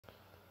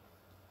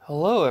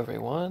Hello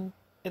everyone,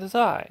 it is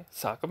I,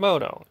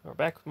 Sakamoto. We're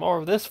back with more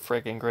of this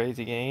friggin'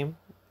 crazy game,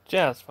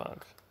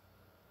 Jazzpunk.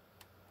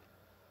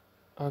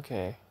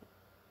 Okay,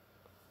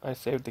 I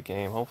saved the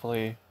game.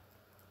 Hopefully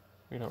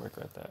we don't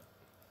regret that.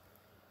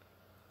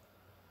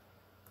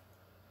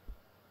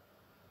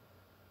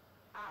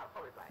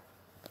 Polyblank.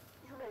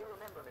 You may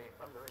remember me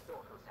from the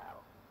resort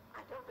hotel.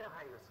 I don't know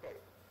how you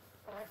escaped,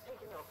 but I've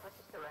taken your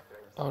precious director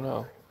and Oh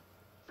no. secretary.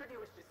 Should you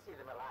wish to see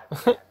them alive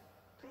again,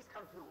 please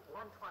come to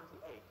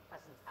 128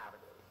 Pleasant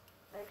Avenue.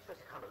 Make sure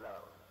to come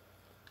alone.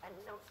 And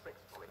no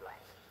tricks, Polyblank.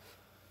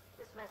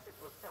 This message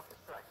will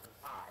self-destruct in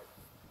 5,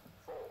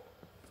 4,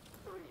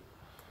 3,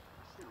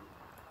 2,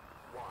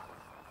 1.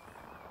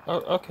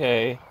 Oh,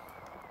 okay.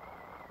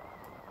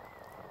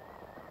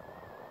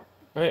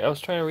 Right, I was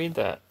trying to read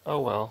that. Oh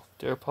well.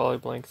 Dear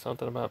Polyblank,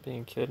 something about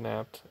being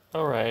kidnapped.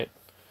 Alright.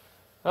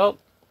 Well,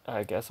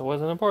 I guess it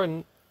wasn't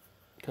important,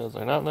 because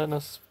they're not letting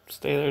us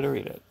stay there to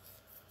read it.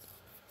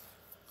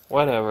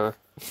 Whatever.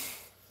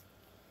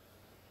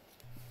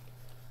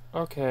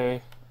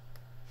 Okay.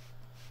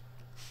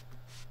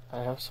 I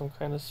have some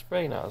kind of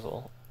spray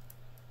nozzle.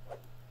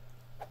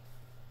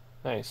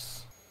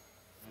 Nice.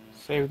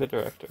 Save the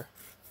director.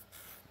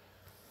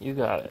 You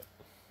got it.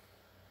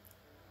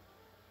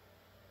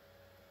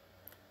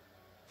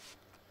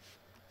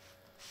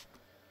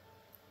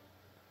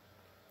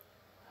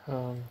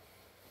 Um.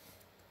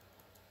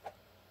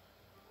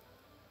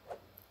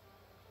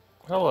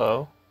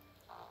 Hello.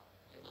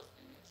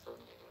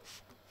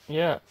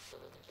 Yeah.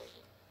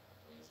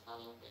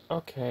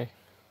 Okay.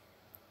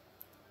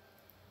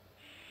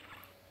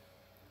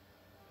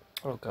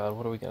 Oh God,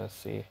 what are we gonna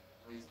see?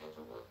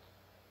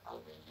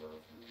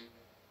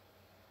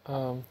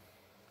 Um.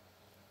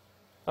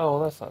 Oh, well,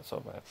 that's not so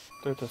bad.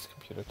 They're just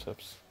computer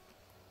tips.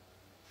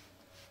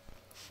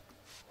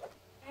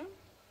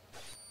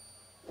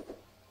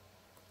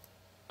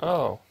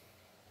 Oh.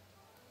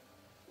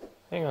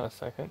 Hang on a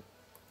second.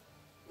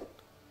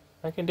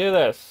 I can do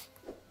this.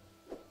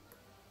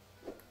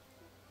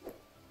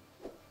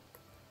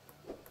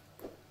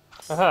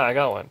 Aha, I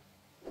got one.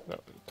 No,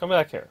 come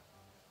back here.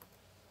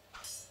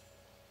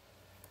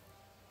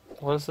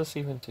 What does this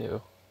even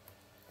do?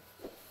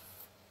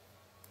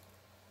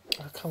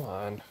 Oh, come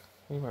on.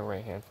 I need my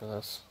right hand for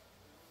this.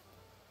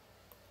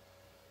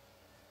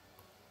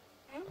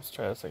 Let's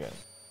try this again.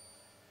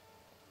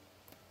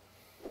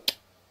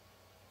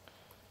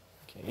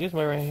 Can't use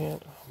my right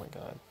hand. Oh my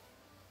God.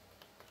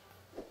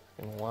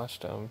 And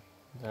washed them.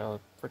 Now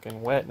the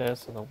freaking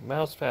wetness and the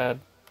mouse pad.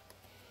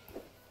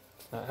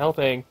 It's not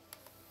helping.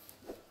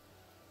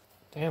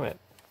 Damn it.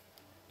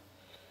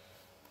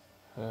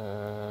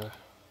 Ah.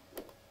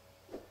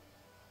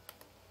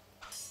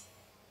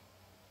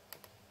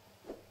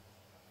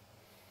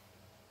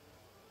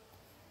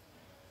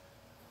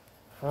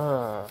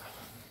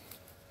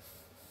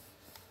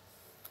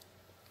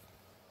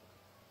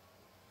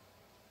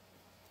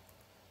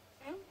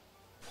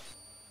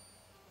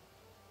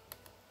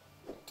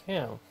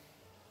 Damn.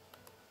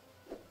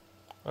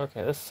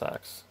 Okay, this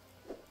sucks.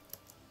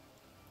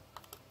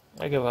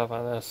 I give up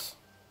on this.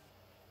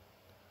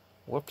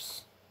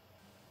 Whoops.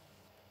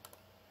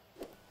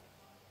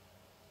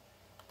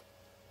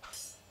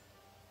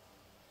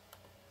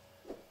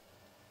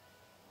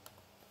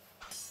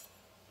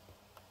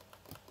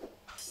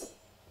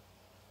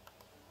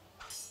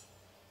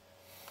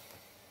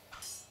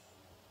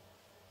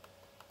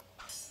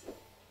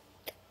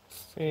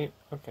 See,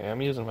 okay,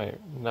 I'm using my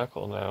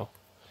knuckle now.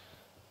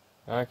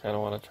 I kind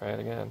of want to try it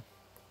again.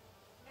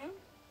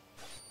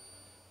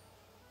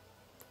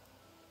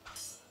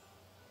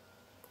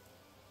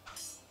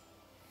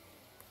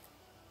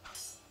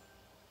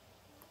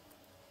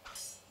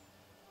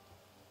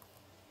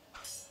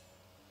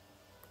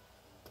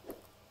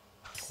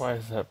 Why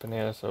is that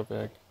banana so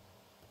big?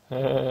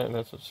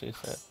 That's what she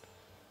said.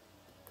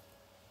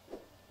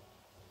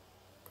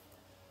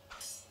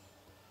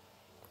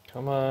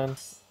 Come on.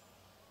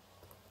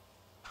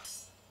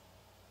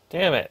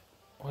 Damn it!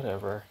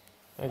 Whatever.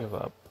 I give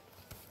up.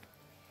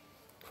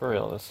 For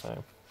real this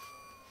time.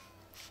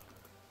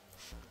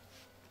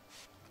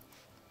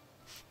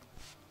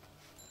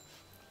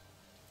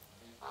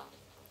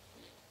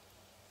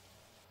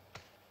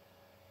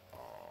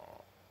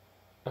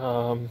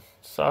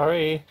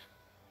 Sorry.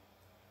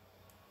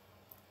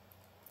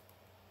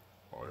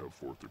 I have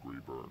fourth-degree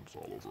burns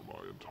all over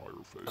my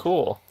entire face.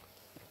 Cool.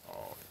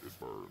 It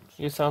burns.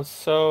 You sound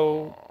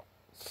so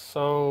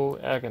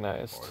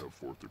agonized. I have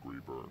fourth-degree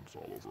burns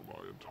all over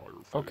my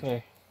entire face.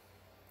 Okay.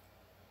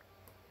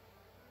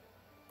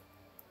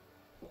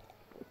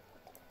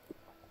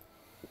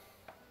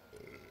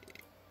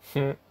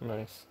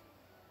 Nice.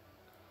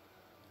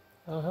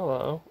 Oh,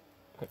 hello.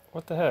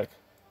 What the heck?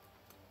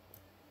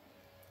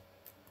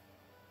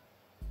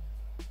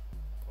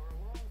 For a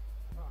long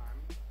time,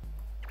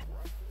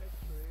 lots of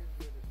X-rays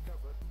were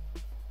discovered,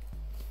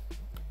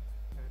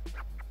 and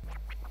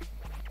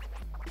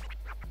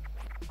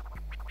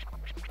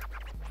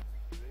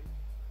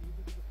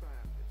even to the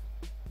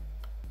scientists.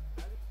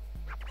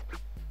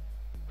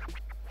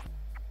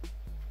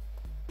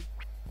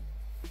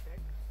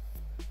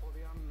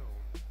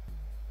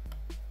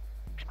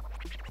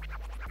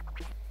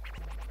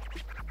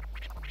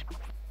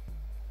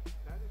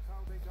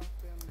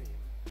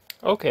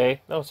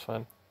 Okay, that was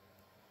fun.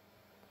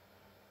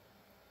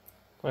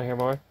 Wanna hear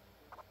more?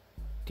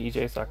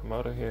 DJ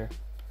Sakamoto here.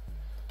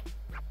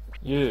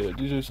 Yeah,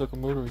 DJ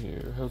Sakamoto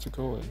here. How's it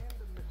going?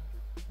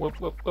 Okay,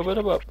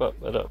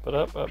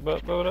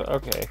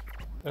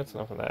 that's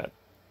enough of that.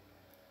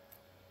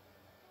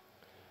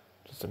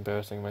 Just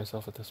embarrassing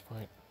myself at this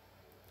point.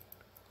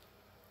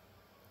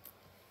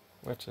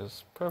 Which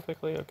is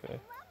perfectly okay.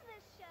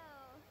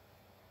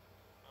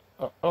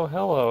 Oh,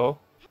 hello.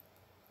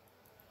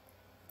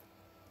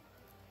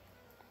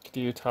 Do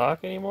you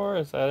talk anymore?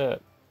 Is that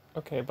it?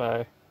 Okay,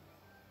 bye.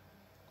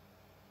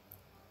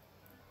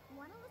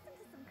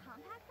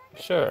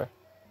 Sure.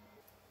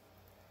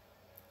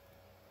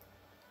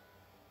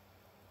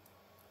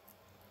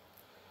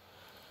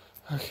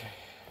 Okay.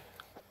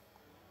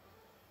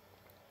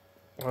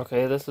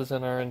 Okay, this is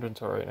in our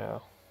inventory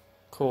now.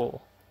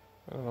 Cool.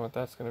 I don't know what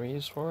that's going to be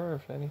used for,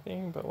 if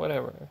anything, but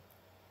whatever.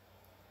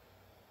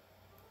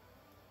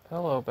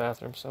 Hello,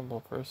 bathroom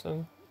symbol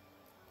person.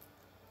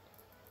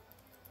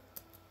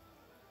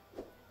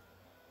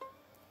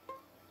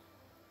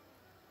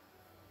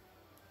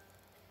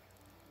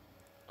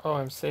 Oh,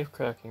 I'm safe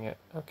cracking it.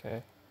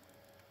 Okay.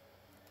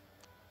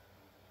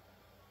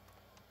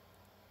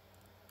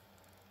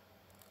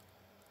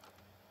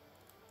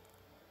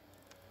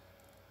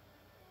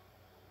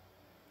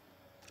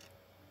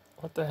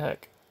 What the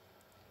heck?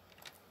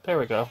 There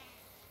we go.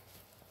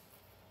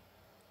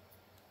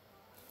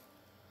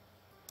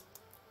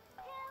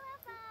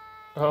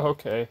 Oh,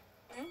 okay.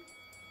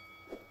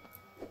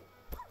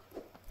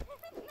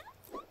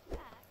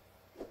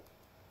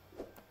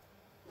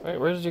 Wait,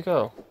 where did you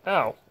go?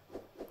 Ow!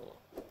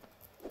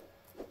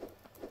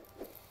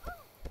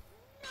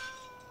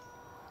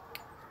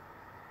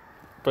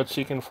 But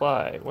she can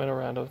fly. Went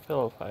around a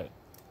pillow fight.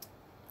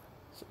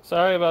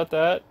 Sorry about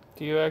that.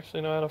 Do you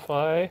actually know how to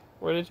fly?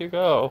 Where did you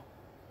go?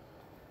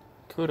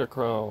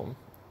 Kudachrome.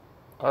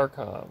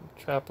 Archon.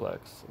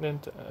 Traplex.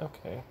 Ninta.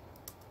 Okay.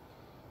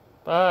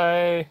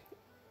 Bye!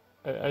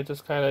 I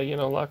just kind of,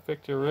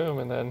 lockpicked your room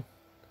and then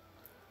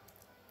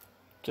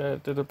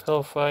did a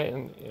pillow fight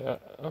and, yeah,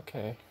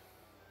 okay.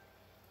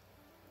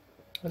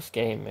 This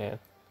game, man.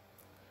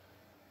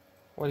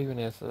 What even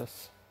is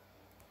this?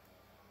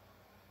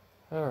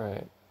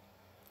 Alright.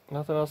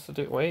 Nothing else to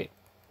do. Wait.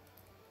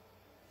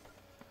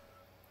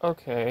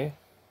 Okay.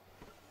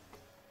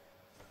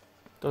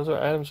 Those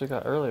are items we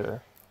got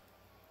earlier.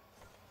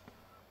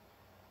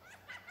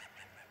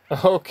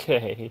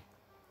 Okay.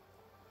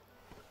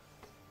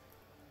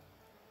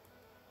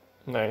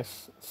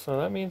 Nice. So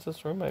that means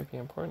this room might be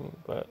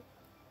important, but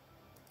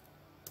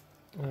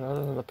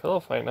other than the pillow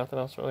fight, nothing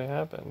else really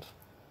happened.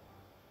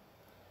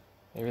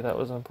 Maybe that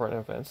was an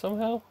important event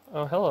somehow?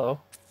 Oh,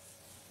 hello.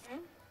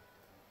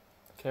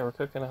 Okay, we're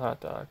cooking a hot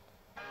dog.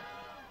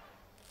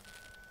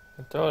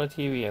 And throwing a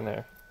TV in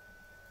there.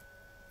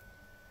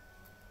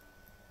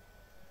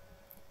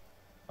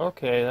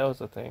 Okay, that was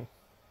the thing.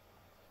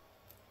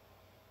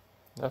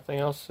 Nothing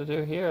else to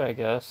do here, I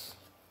guess.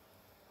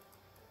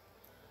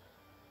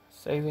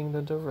 Saving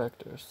the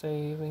director.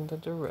 Saving the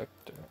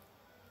director.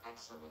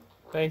 Excellent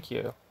work. Thank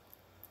you.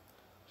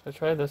 Should I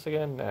try this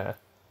again? Nah.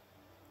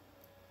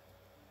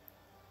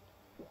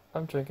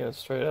 I'm drinking it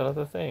straight out of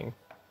the thing.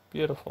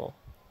 Beautiful.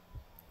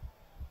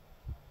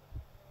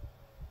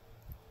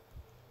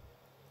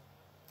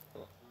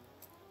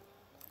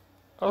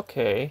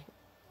 Okay.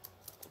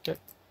 Get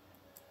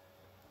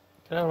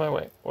out of my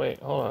way. Wait,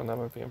 hold on. That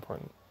might be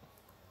important.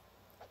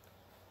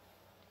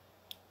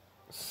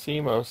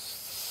 CMOS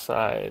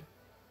side.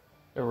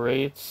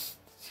 Erates.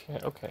 Yeah,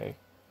 okay.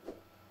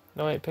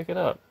 No, wait, pick it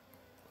up.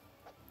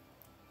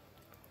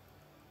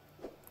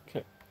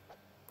 Okay.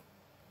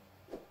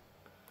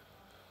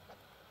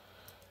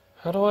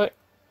 How do I...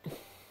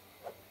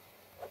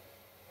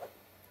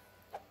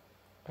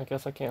 I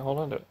guess I can't hold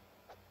on to it.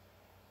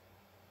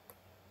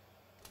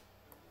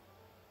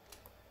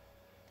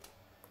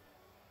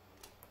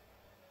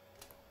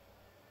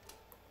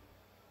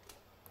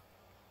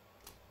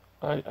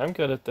 I'm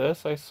good at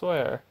this, I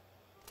swear.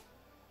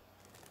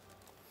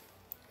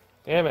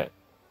 Damn it.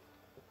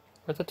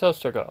 Where'd the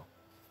toaster go?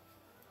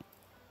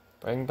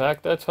 Bring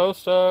back the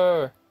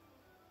toaster!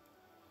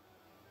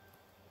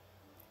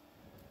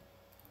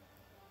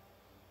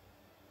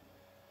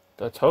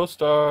 The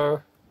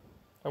toaster!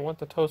 I want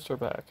the toaster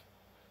back.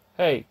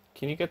 Hey,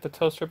 can you get the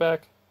toaster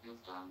back?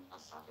 You've done a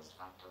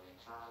satisfactory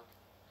job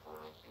for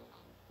a human.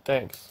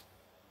 Thanks.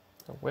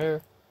 Now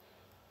where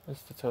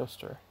is the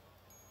toaster?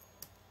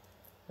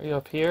 Are you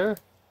up here?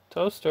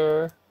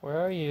 Toaster, where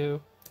are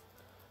you?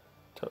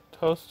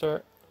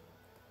 Toaster.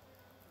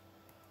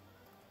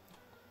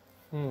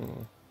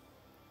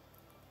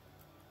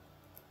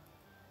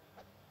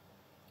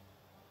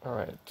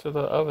 Alright, to the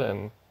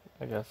oven.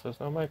 I guess there's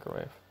no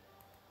microwave.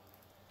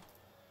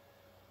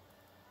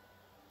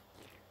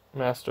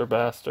 Master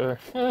Baster.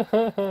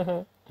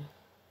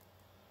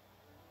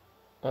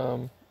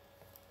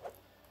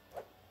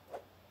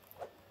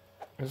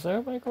 Is there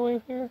a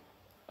microwave here?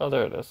 Oh,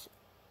 there it is.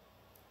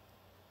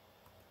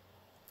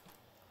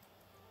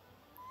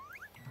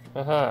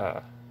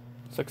 Aha.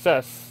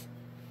 Success.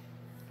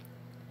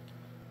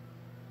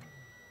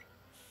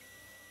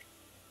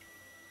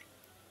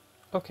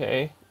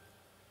 Okay.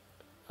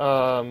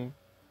 Um,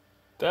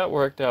 that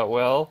worked out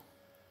well.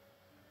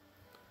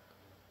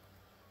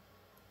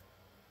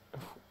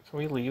 Can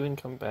we leave and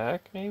come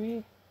back,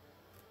 maybe?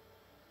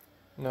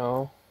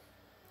 No.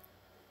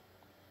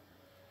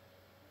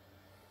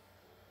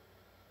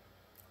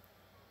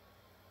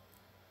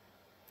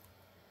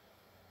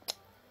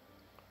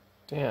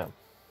 Damn.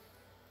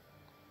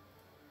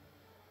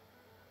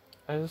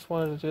 I just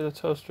wanted to do the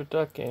toaster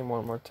duck game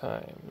one more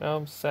time. Now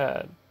I'm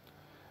sad.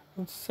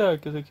 I'm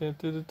sad because I can't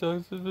do the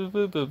duck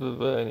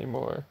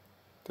anymore.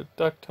 The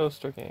duck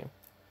toaster game.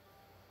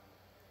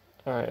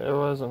 Alright, there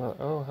wasn't a...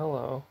 Oh,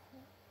 hello.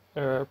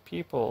 There are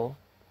people.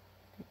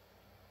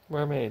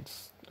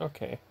 Mermaids.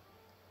 Okay.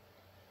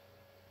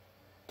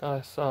 Thought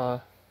I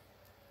saw...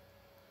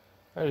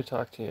 I already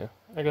talked to you.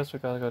 I guess we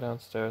gotta go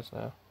downstairs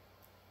now.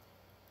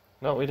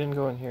 No, we didn't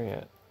go in here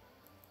yet.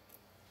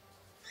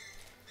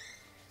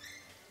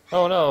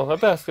 Oh no, a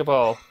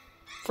basketball!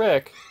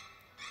 Frick!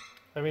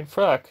 I mean,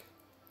 fruck.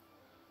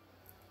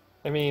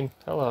 I mean,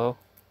 hello.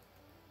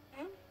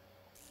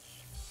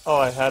 Oh,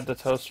 I had the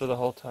toaster the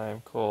whole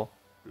time. Cool.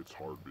 It's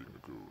hard being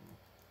a goon.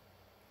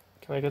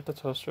 Can I get the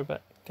toaster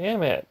back?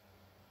 Damn it!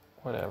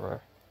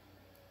 Whatever.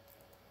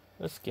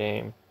 This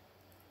game.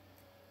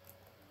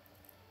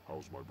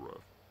 How's my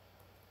breath?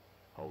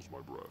 How's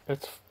my breath?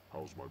 It's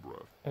How's my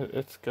breath?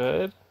 it's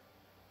good.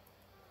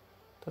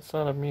 That's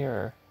not a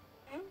mirror.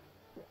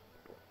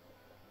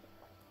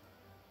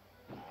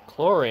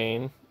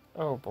 Chlorine?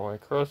 Oh boy,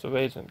 corrosive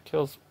agent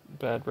kills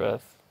bad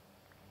breath.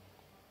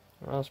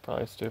 Well, that's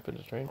probably stupid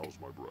to drink. How's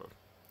my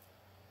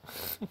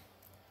breath?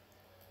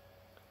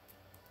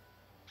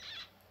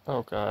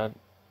 Oh god.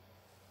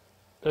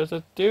 There's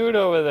a dude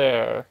over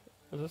there!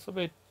 Is this a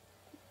big...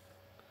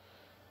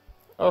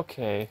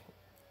 Okay.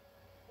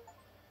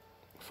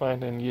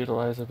 Find and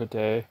utilize a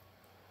bidet.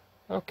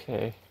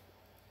 Okay.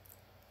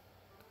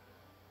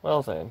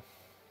 Well then.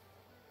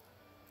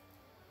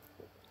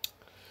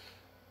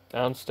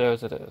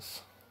 Downstairs it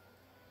is.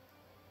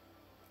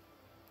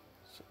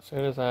 As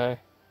soon as I...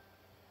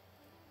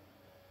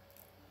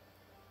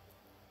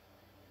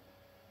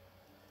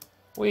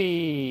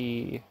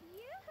 Whee!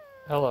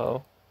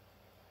 Hello.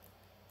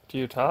 Do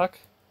you talk?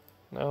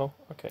 No?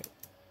 Okay.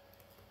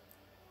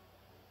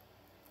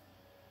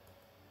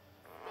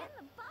 In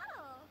the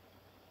bottle.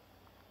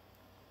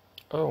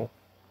 Oh.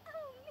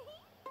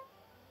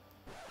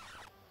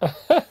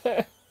 Oh,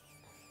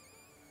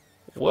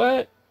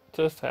 What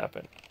just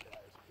happened?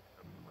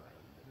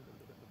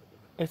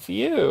 It's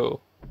you!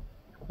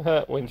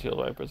 Windshield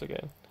wipers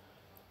again.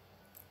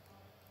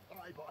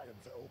 I buy and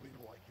sell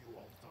people like you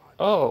all the time.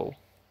 Oh.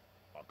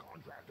 A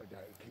contract a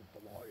day, keep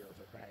the lawyers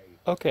at bay.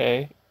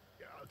 Okay.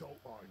 Yeah, don't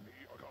mind me.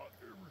 I got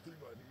everything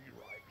I need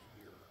right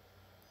here.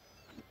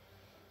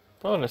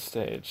 Bonus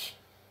stage.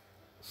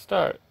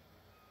 Start.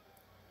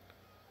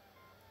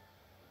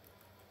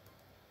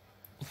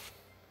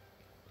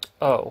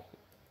 Oh.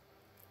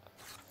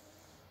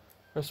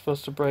 We're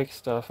supposed to break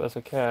stuff as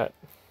a cat.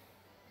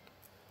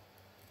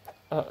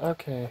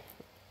 Okay.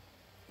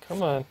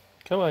 Come on.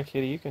 Come on,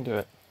 kitty, you can do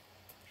it.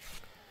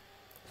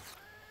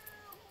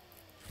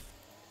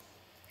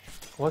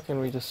 What can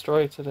we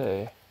destroy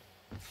today?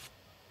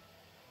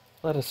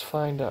 Let us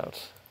find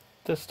out.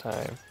 This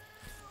time.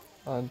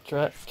 On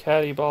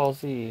Caddy Ball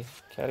Z.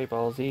 Caddy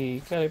Ball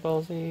Z. Caddy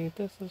Ball Z.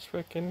 This is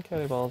frickin'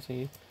 Caddy Ball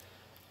Z.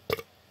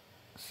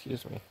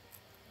 Excuse me.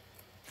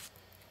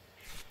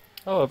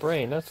 Oh, a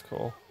brain. That's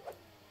cool.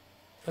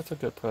 That's a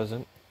good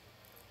present.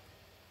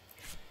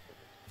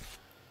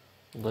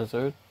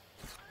 Lizard.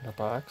 In a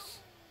box.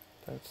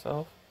 By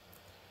itself.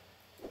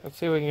 Let's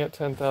see if we can get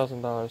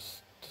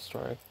 $10,000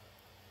 destroyed.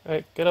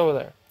 Hey, get over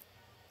there.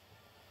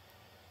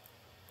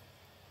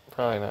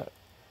 Probably not.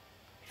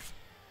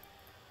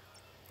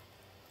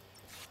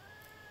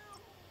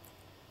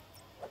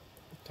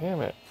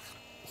 Damn it.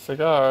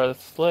 Cigar,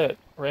 it's lit.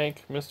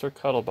 Rank Mr.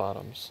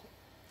 Cuttlebottoms.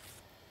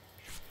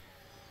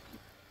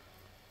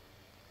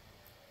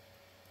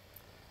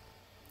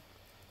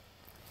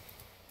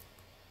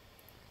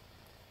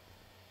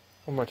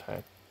 One more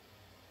time.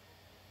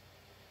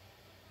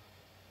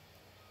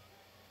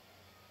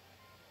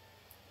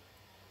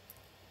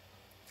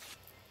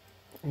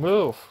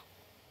 Move!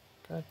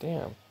 God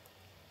damn.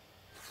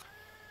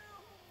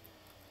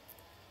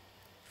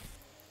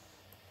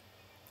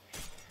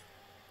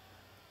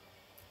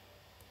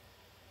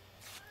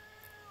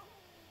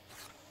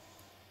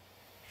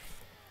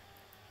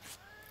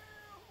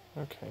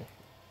 Okay.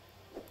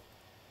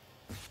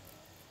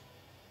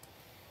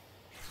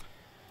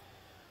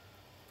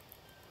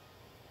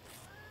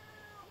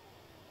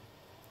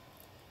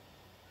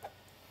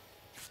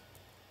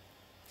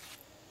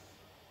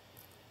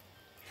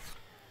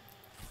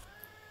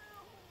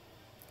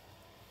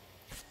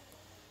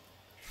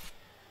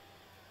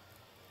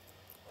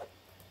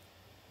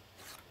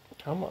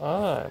 Come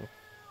on.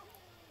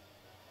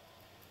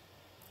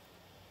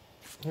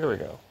 Here we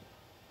go.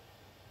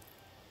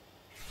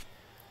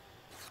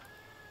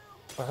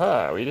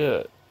 Aha, we did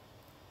it.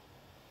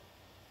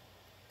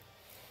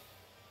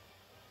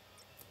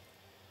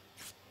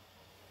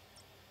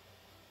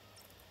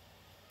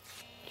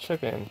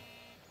 Chicken.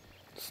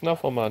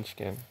 Snuffle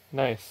munchkin.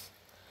 Nice.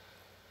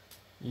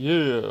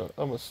 Yeah,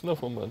 I'm a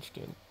snuffle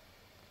munchkin.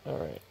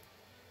 Alright.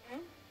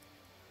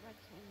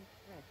 Rectangle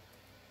red.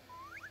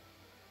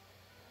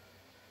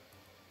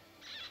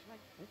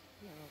 Breakfast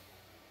yellow.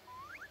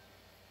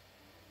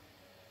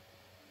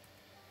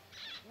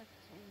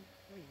 Rectangle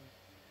green.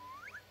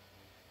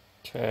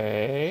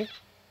 Okay.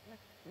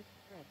 Breakfast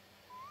red.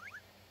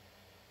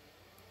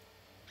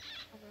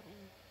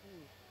 Orange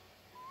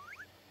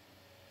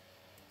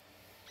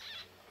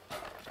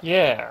blue.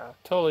 Yeah,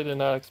 totally did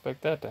not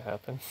expect that to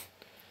happen.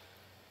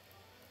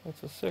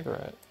 It's a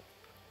cigarette.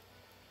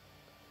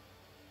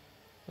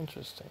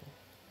 Interesting.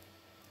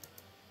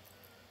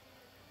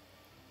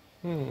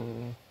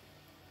 Hmm.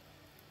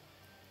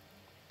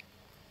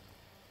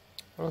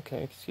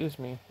 Okay, excuse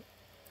me.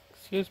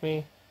 Excuse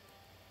me.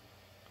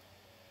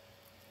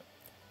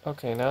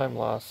 Okay, now I'm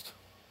lost.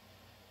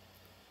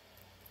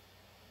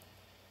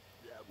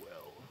 Yeah,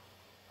 well,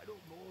 I don't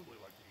normally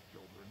like to eat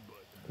children,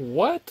 but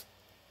What?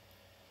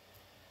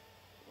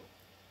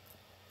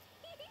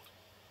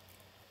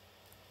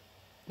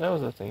 That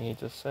was the thing he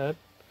just said.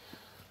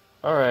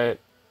 Alright.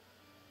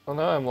 Well,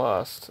 now I'm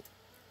lost.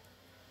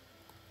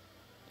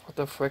 What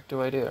the frick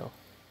do I do?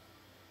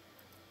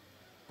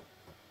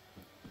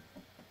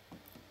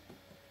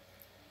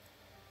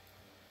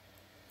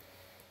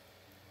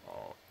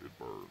 it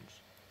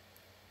burns.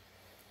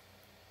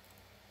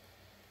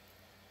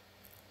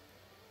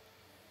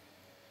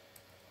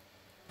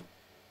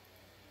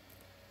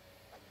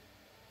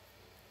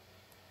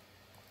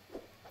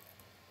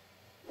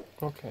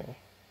 Okay.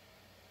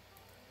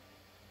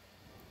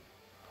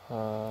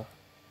 I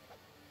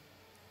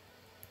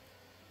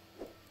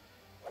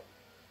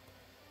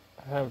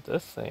have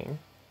this thing.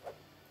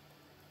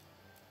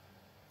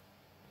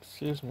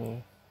 Excuse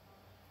me.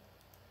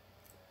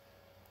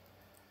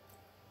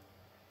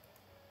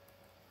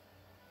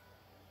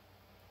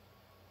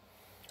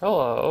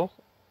 Hello.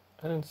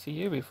 I didn't see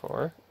you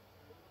before.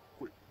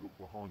 Quick, look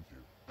behind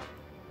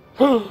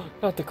you.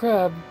 Not the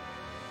crab.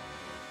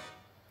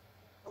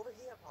 Over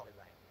here,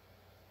 Polyblank.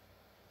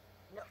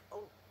 No,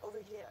 oh, over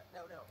here.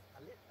 No, no,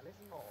 a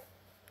little more.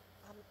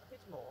 A bit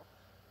more.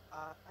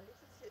 A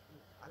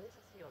little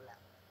to your left.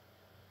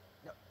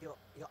 No,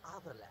 your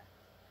other left.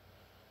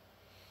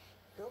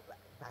 Go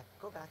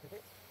go back a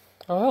bit.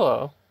 Oh,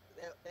 hello.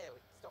 There we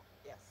stop.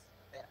 Yes,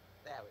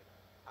 there we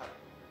go.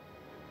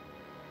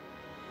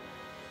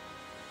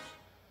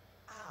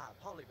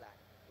 Polyblank,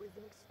 we've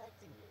been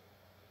expecting you.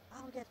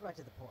 I'll get right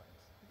to the point.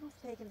 You've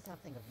taken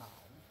something of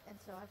mine, and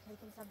so I've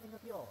taken something of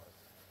yours.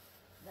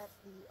 That's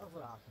the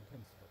overarching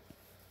principle.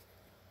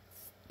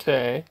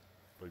 Okay.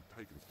 They've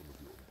taken some of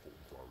your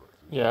important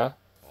directives, Yeah.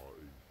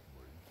 i.e.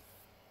 me,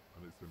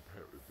 and it's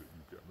imperative that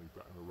you get me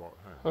back in the right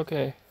hands,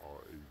 Okay.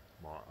 i.e.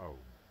 my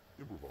own.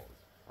 Improvise.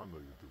 I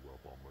know you do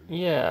well by me.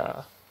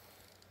 Yeah.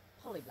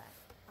 Polyblank,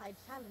 I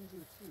challenge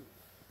you to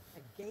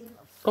a game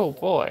of Oh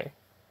swords. boy.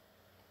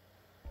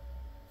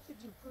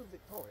 Should you prove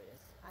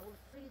victorious, I will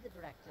free the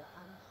director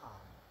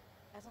unharmed.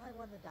 As I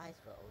won the dice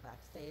roll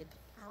backstage,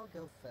 I'll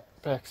go first.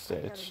 I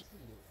Backstage.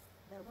 guarantee you,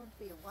 there won't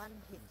be one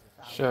hint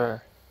of foul.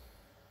 Sure.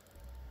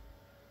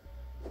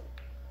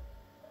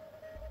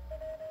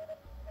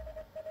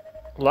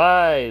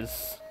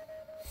 Lies.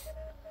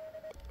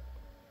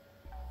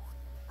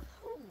 A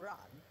home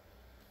run?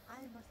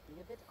 I must be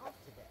a bit off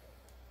today.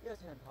 Your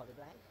turn,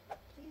 Polyblank.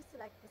 Please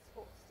select the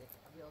sports stick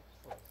of your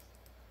choice.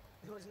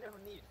 There was no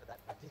need for that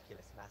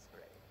ridiculous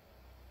masquerade.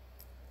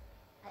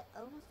 I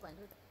almost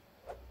wondered.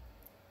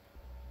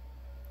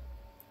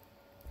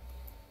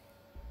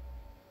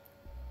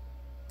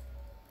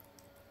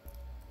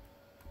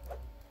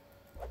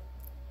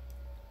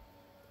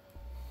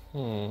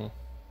 Hmm.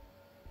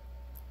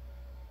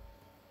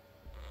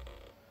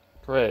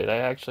 Great, I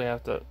actually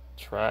have to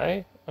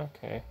try?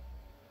 Okay.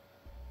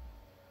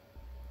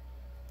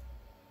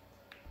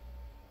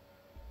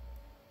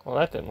 Well,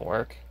 that didn't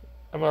work.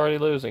 I'm already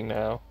losing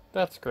now.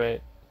 That's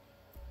great.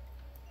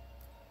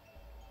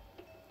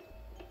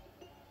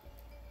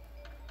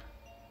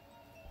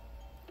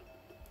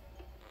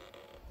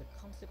 The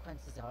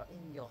consequences are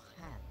in your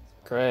hands.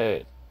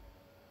 Great.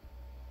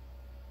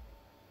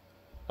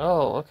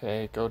 Oh,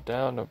 okay. Go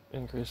down to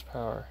increase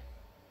power.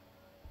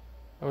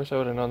 I wish I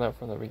would have known that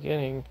from the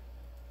beginning.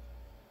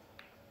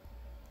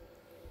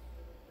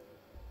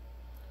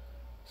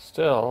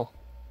 Still.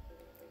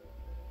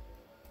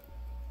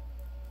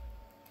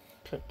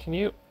 Can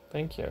you?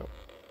 Thank you.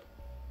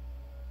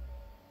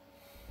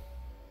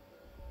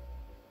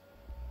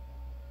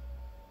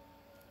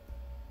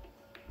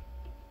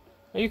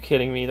 Are you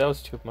kidding me? That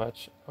was too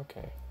much.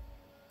 Okay.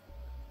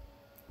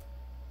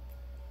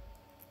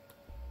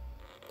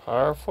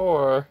 Par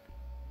 4.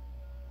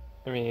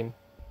 I mean,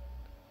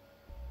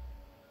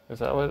 is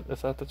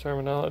that the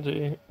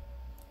terminology?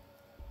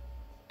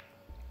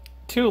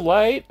 Too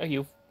light? Are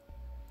you?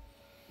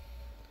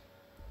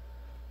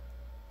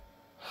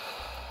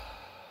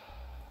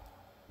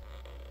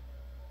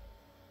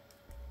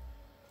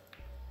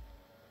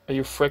 Are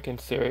you frickin'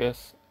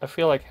 serious? I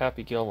feel like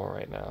Happy Gilmore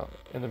right now,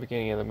 in the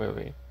beginning of the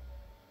movie,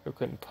 who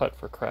couldn't putt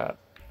for crap.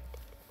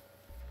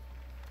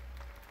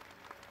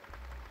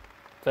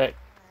 That.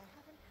 I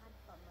haven't had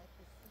fun like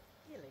this since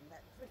killing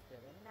that drifter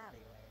in an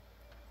alleyway.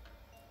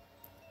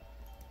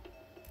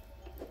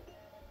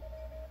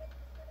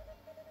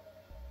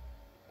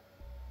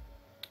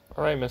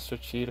 Alright,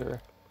 Mr. Cheater.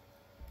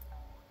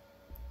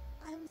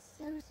 I'm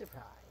so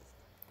surprised.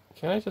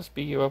 Can I just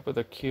beat you up with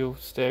a cue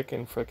stick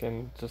and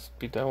frickin' just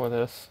be done with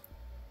this?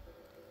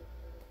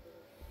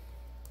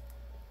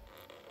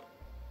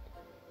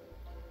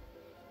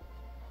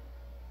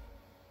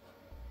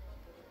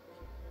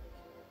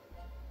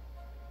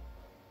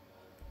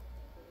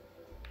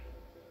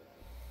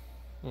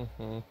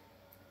 Mm-hmm.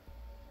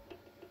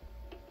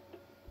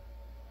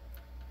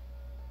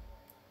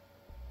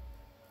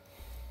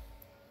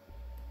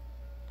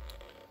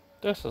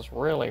 This is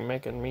really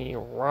making me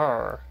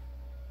roar.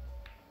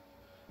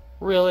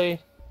 Really?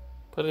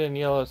 Put it in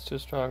yellow, it's too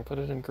strong. Put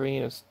it in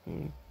green, it's...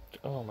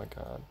 Oh my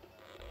god.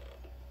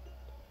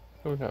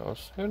 Who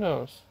knows? Who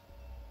knows?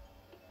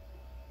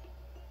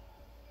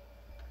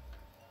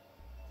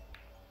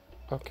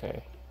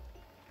 Okay.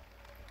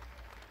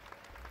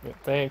 Yeah,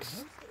 thanks.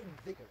 Most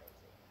invigorating.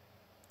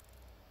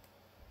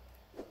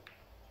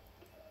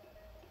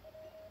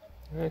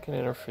 I can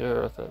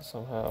interfere with it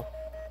somehow.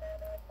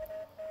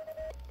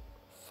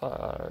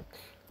 Fuck.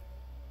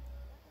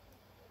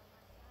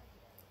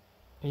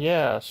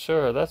 Yeah,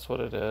 sure, that's what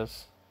it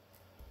is.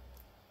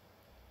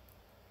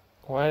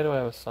 Why do I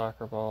have a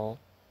soccer ball,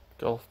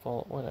 golf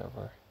ball,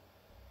 whatever?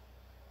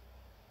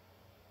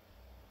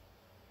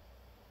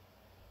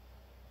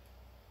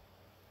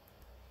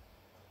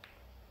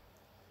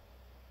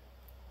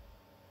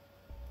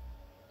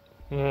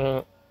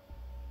 Yeah,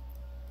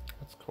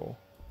 that's cool.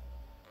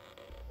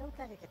 Don't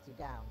let it get you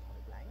down,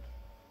 Polyblank.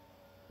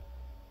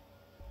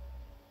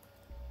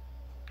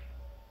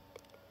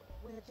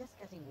 We're just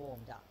getting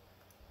warmed up.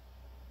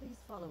 Please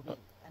follow me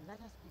and let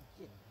us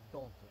begin the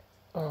gauntlet.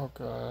 Oh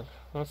god,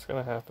 what's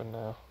gonna happen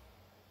now?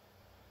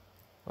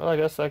 Well, I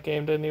guess that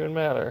game didn't even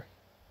matter.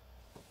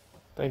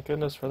 Thank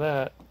goodness for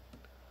that.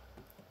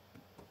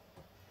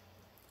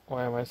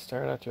 Why am I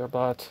staring at your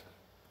butt?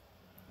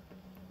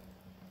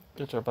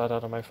 Get your butt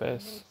out of my You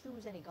face. may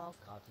choose any golf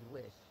cart you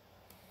wish.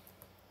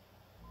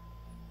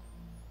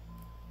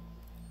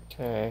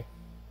 Okay.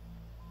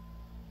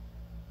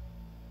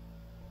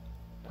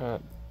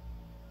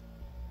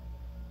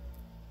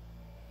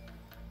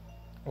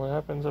 What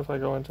happens if I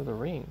go into the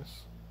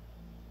rings?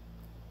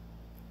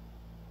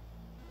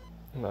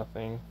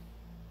 Nothing.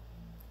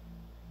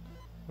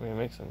 I mean, it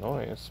makes a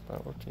noise,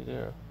 but what do you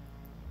do?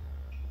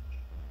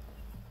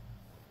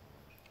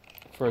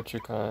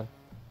 Virtuecon.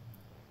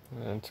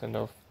 The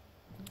Nintendo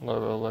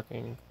logo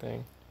looking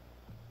thing.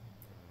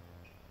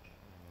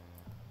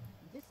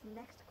 This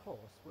next course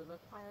will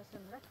require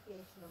some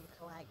recreational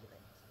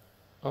coagulant,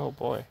 Oh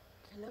boy.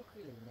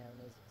 colloquially known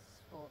as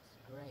sports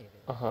gravy.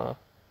 Uh-huh.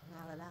 And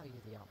I'll allow you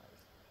the honors.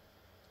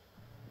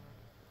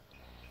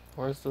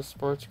 Where's the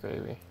sports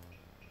gravy?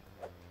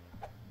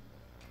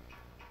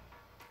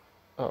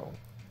 Oh.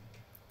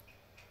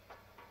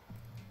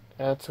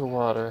 Add to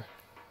water.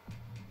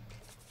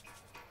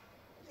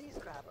 Please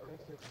grab a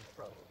radio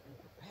control and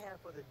prepare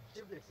for the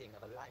gibleting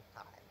of a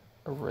lifetime.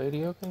 A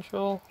radio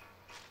control?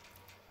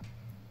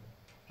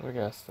 Let me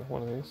guess,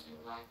 one of these.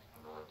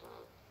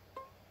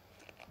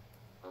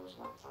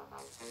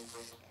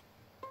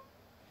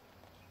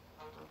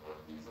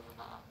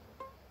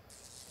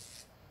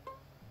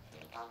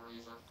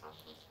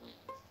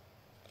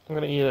 I'm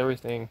gonna eat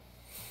everything.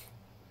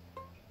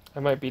 I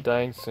might be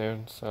dying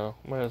soon, so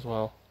might as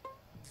well.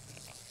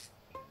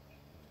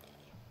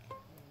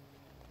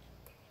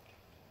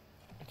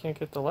 I can't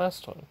get the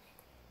last one.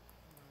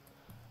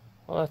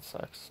 Well, that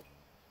sucks.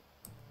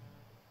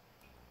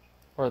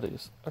 Or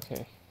these.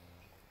 Okay.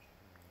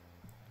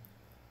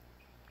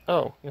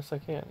 Oh, yes I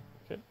can.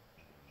 Good.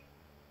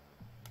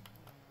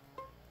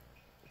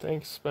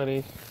 Thanks,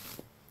 buddy.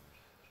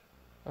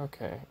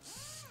 Okay.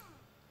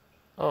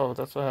 Oh,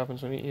 that's what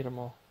happens when you eat them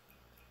all.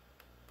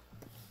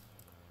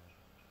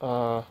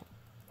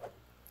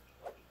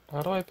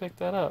 How do I pick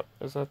that up?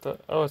 Is that the...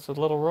 Oh, it's a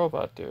little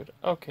robot dude.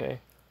 Okay.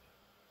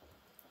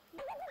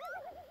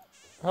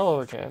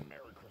 Hello again.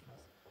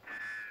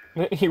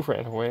 He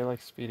ran away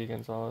like Speedy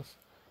Gonzales.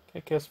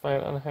 Get kissed by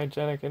an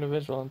unhygienic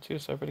individual on 2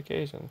 separate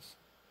occasions.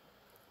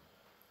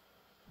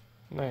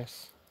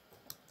 Nice.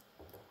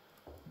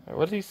 Right,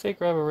 what did he say?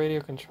 Grab a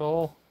radio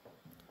control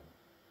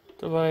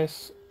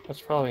device?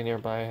 That's probably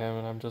nearby him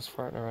and I'm just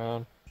farting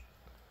around.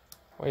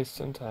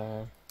 Wasting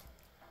time.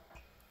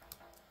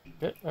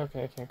 Yeah,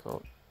 okay, I can't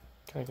go.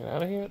 Can I get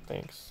out of here?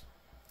 Thanks.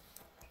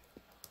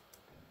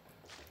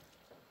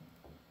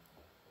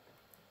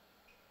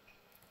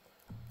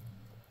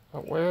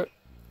 Where?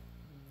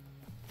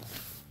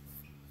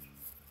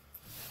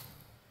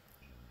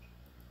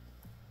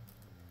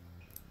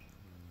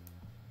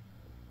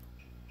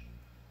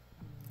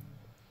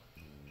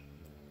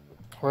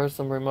 Where's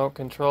some remote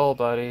control,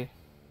 buddy?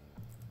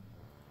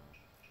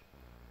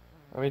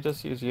 Let me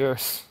just use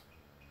yours.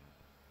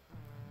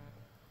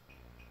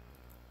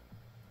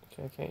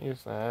 Okay, I can't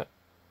use that.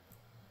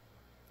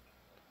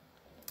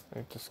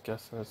 I just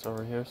guess that it's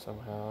over here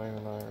somehow,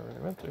 even though I already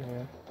went through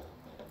here.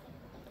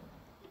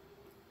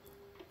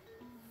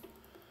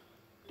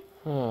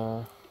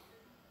 Huh.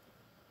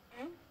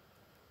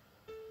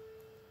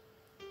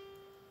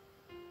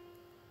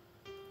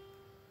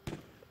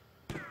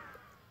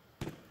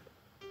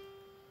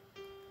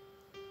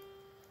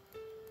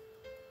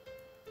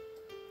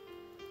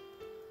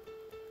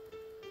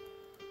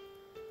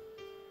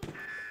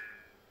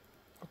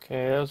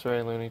 Okay, that was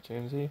very Looney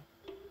Tunesy.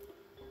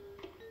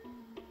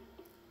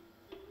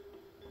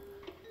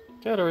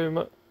 Get a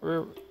remote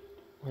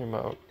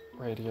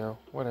radio,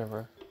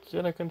 whatever.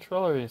 Get a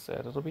controller, he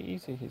said. It'll be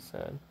easy, he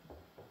said.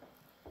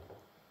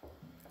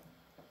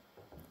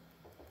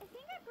 I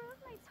think I broke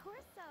my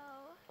torso.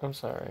 I'm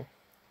sorry.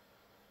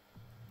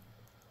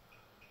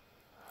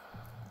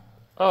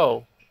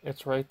 Oh,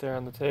 it's right there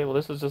on the table.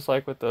 This is just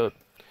like with the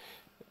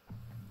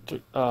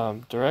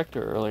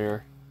director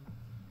earlier.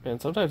 And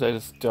sometimes I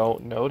just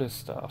don't notice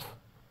stuff.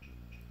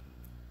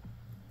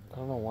 I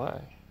don't know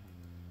why.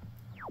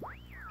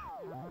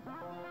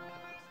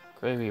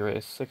 Gravy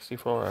Race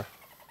 64.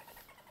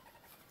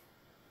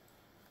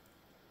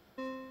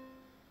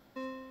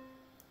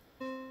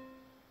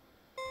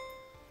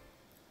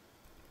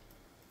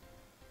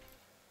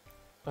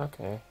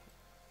 Okay.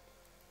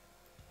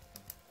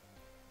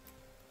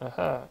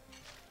 Aha.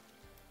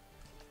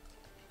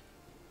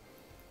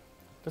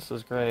 This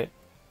is great.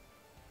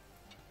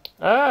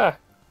 Ah!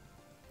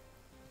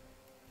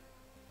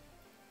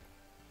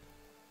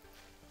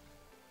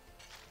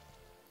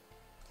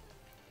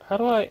 How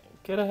do I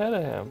get ahead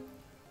of him?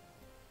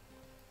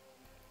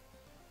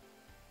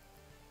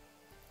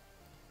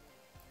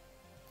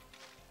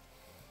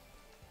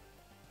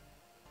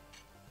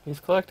 He's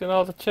collecting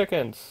all the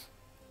chickens.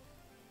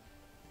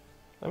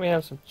 Let me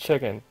have some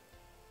chicken.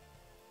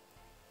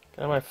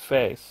 Get out of my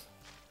face.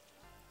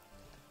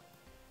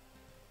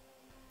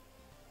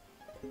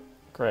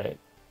 Great.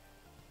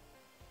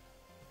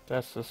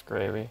 That's just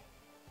gravy.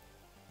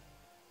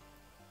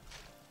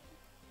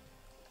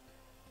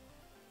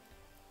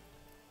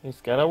 He's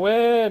gonna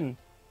win!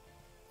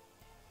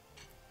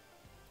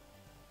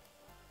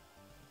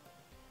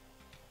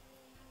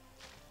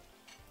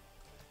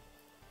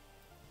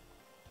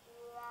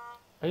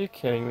 Are you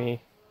kidding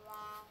me?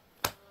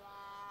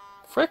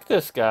 Frick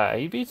this guy!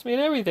 He beats me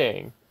in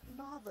everything!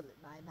 Marvel at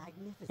my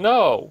magnificence.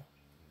 No!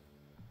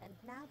 And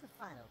now the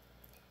final.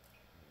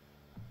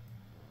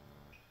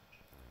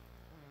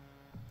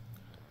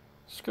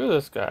 Screw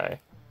this guy.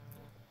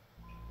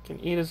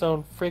 Can eat his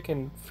own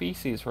freaking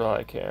feces for all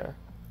I care.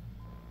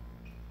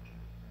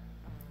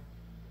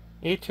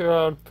 Eat your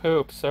own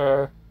poop,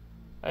 sir.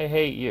 I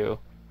hate you.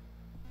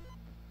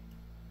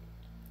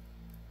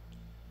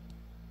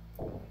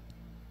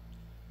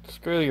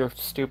 Screw your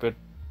stupid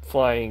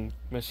flying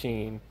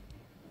machine.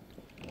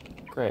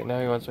 Great, now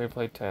he wants me to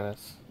play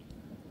tennis.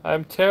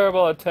 I'm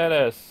terrible at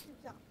tennis.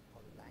 Suit up,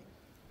 Polyblank.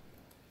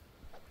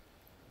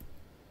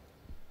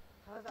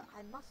 However,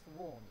 I must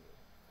warn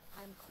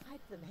you, I'm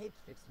quite the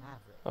Matrix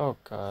Maverick. Oh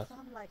god.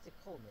 Some like to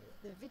call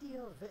me the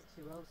video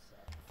virtuoso.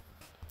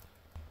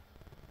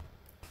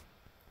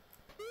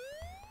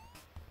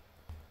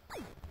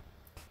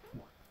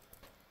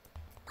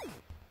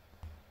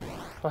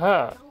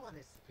 Aha! No one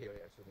is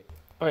superior to me.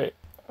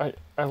 Wait,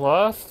 I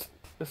lost?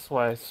 This is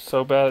why I'm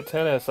so bad at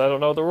tennis. I don't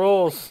know the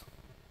rules.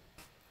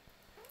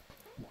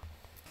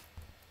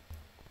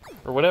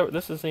 Or whatever.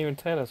 This isn't even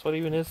tennis. What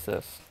even is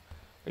this?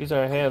 These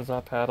are hands,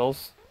 not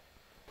paddles.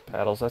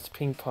 Paddles, that's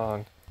ping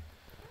pong.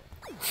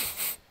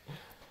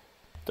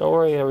 Don't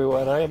worry,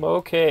 everyone. I am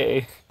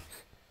okay.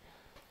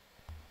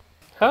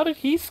 How did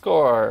he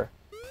score?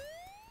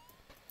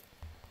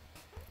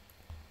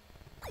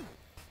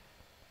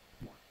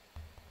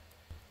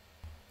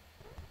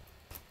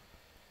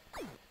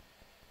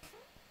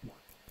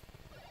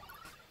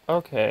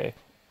 Okay.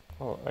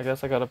 Well, I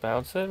guess I gotta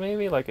bounce it,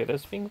 maybe? Like it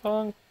is ping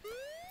pong?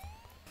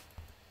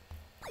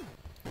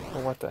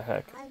 Or what the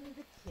heck? I'm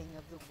the king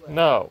of the world.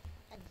 No!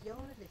 And you're a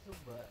little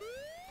bird.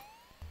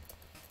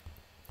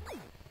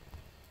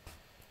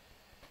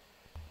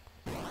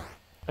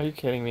 Are you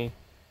kidding me?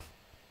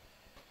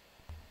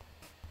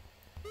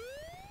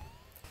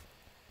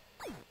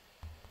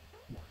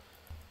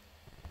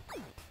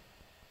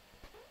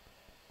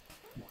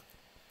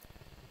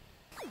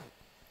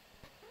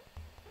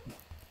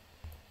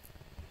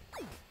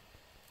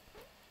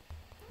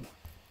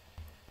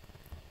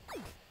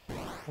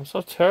 I'm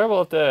so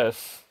terrible at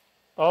this.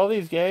 All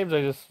these games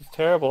I'm just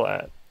terrible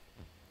at.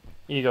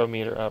 Ego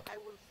meter up. I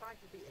will try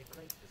to be a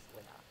gracious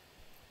winner.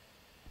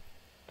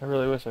 I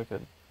really wish I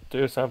could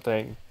do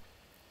something.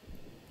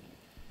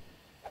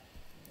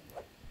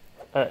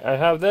 I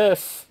have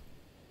this.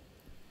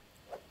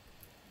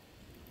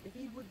 If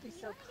you would be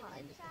so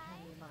kind as to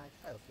hand me my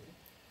trophy.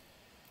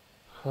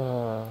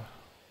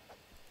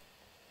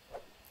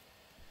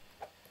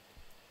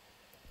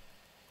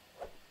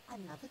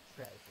 Another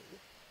trophy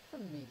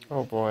from me.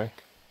 Oh boy.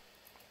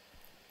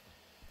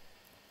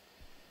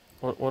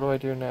 What do I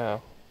do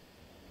now?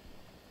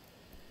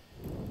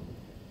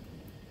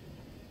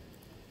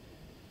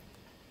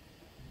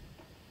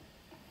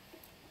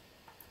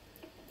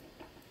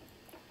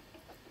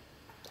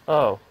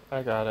 Oh,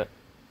 I got it.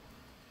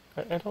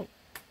 I don't...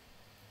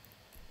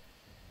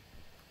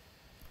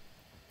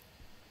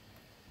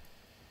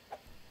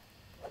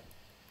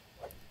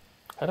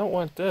 I don't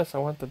want this, I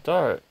want the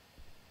dart.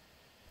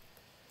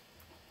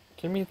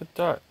 Give me the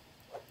dart.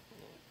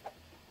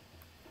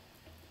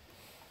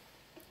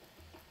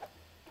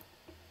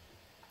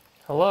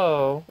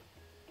 Hello?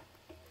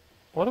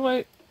 What am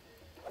I...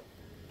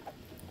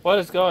 What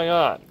is going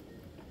on?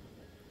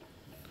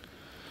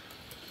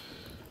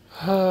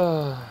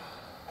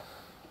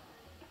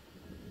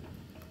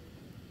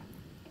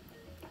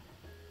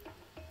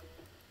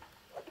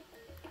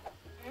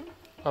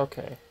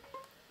 Okay.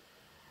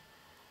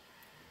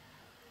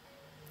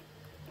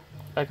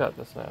 I got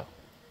this now.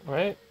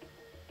 Right?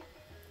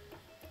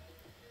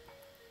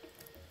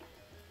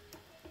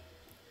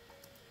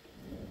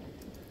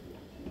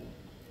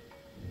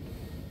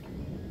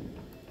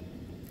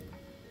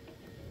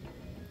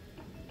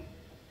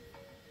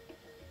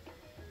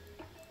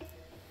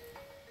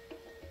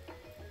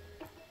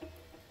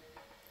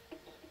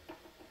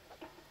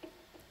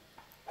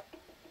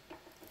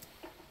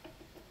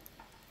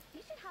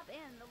 You should hop in.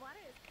 The water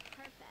is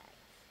perfect.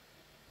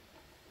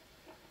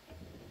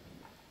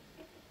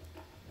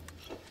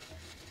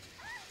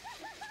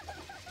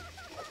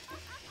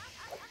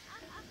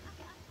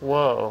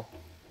 Whoa.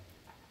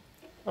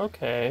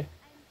 Okay. I'm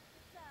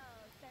so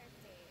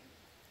thirsty.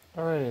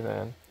 Alrighty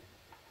then.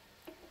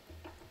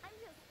 I'm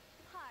just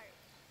parched.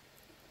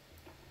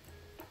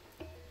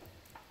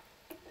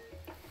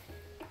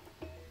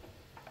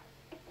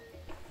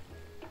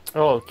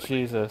 Oh,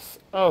 Jesus.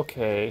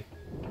 Okay.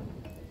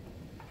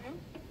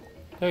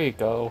 There you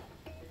go.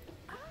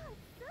 Oh,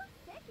 it's so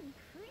thick and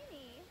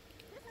creamy.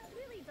 This is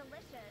really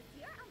delicious.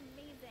 You're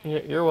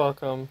amazing. You're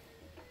welcome.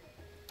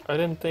 I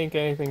didn't think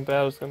anything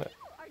bad was gonna... You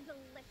are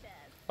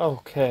delicious.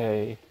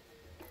 Okay.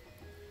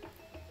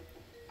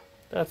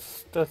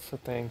 That's the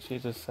thing she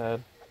just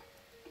said.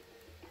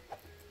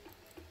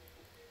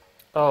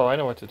 Oh, I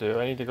know what to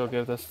do. I need to go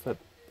give this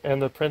and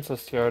the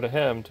princess tiara to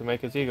him to make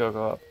his ego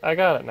go up. I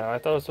got it now. I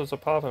thought I was supposed to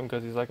pop him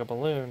because he's like a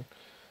balloon.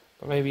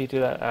 But maybe you do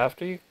that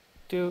after you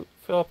fill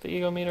up the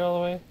ego meter all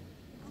the way? I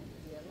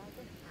feel like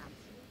an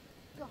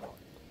absolute god.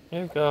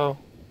 Here you go.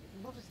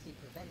 Modesty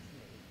prevents me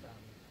from,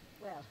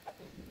 well,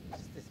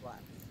 just this once.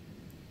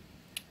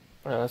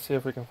 Alright, let's see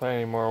if we can find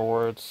any more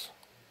awards.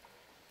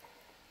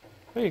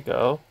 There you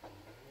go.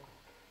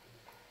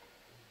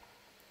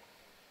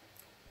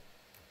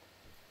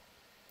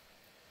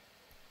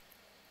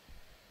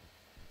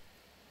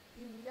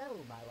 You know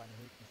my one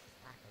weakness is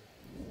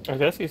tackling. I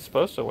guess he's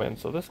supposed to win,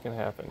 so this can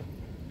happen.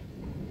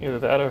 Either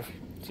that or if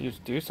you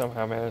do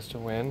somehow manage to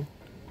win.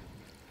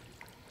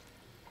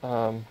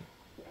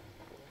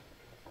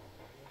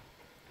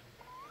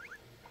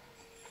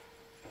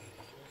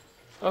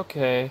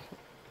 Okay.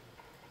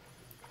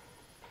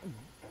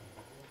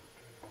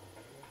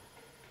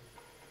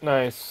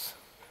 Nice.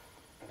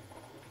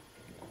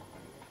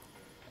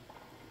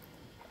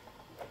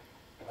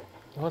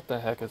 What the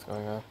heck is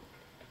going on?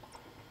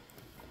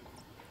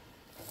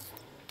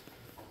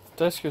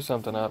 Did I screw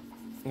something up?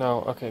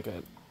 No, okay,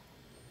 good.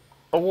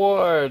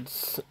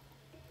 Awards!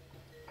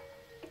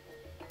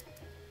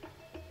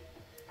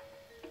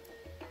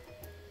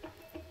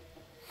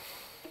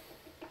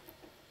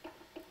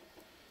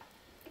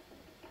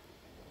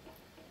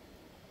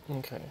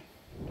 Okay.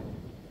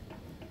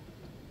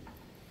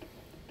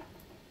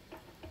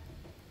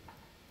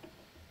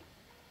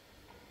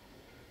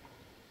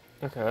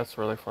 Okay, that's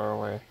really far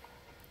away.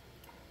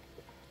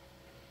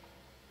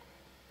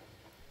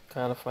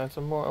 Gotta find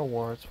some more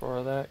awards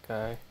for that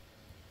guy.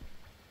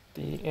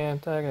 The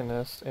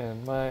antagonist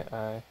in my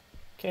eye.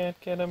 Can't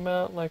get him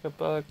out like a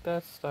bug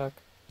that's stuck.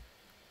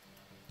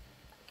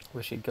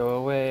 Wish he'd go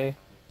away.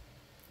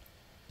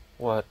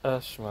 What a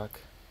schmuck.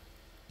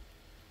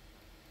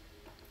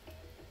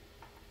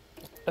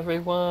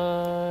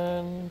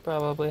 Everyone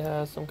probably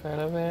has some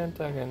kind of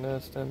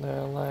antagonist in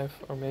their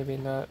life, or maybe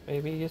not.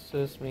 Maybe it's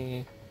just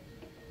me.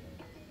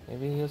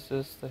 Maybe it's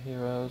just the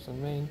heroes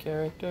and main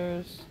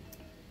characters.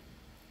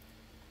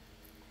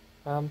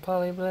 I'm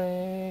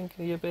Polyblank,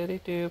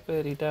 yibbity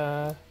doobity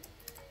da.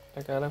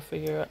 I gotta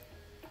figure out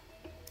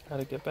how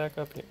to get back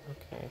up here.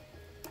 Okay.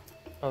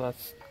 Oh,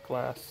 that's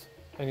glass.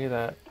 I knew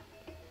that.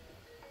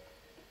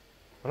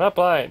 I'm not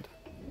blind.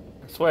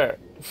 I swear.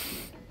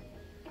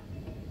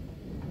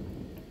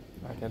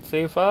 I can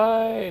see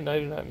fine. I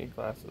do not need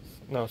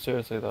glasses. No,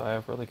 seriously though, I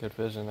have really good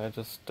vision. I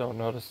just don't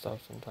notice stuff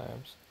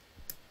sometimes.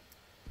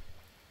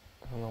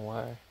 I don't know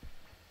why.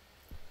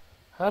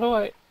 How do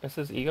I... Is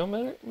this ego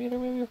meter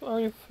maybe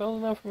already filled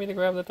enough for me to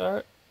grab the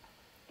dart?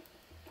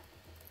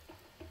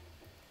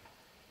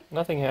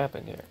 Nothing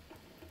happened here.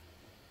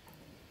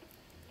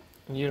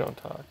 You don't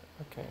talk.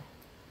 Okay.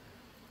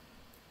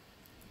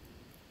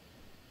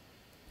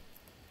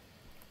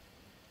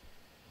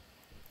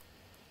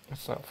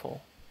 It's not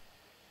full.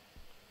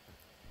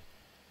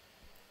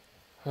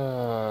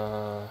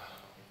 Uh,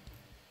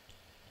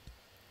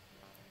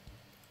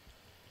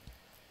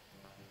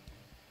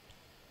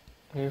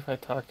 maybe if I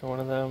talk to one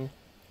of them.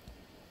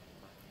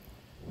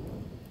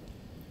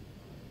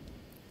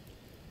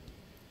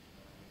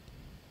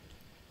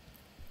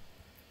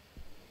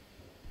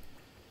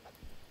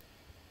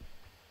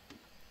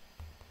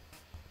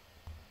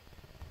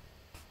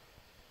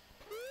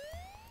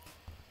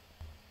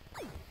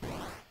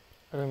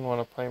 I didn't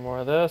want to play more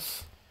of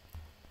this.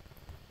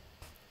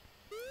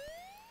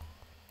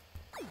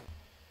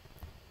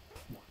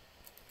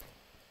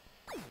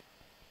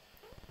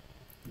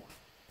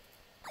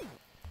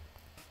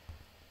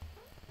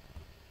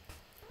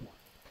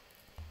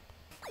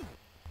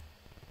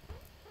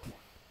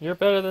 You're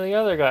better than the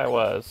other guy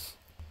was.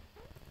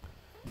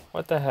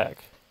 What the heck?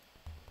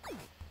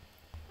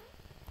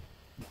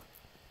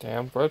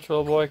 Damn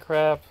virtual boy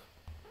crap.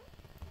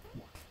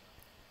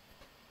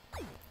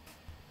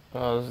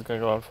 Oh, this is gonna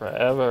go on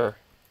forever.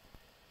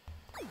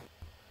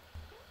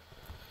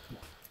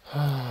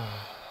 I'm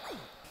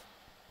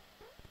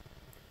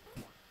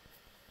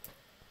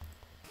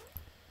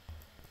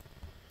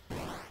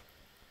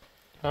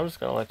just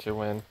gonna let you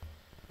win.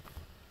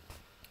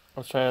 I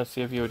was trying to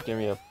see if you would give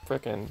me a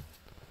frickin'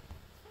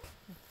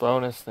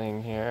 bonus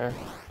thing here.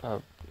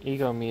 A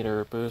ego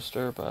meter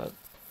booster, but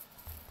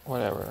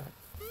whatever.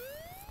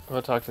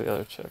 I'll talk to the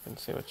other chick and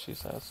see what she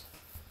says.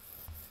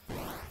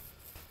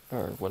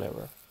 Or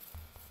whatever.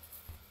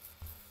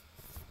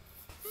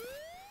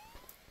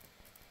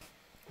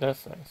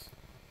 That's nice.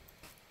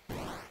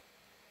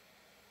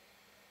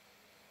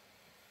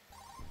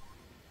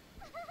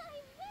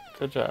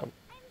 Good job.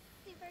 I'm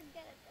super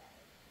good at this.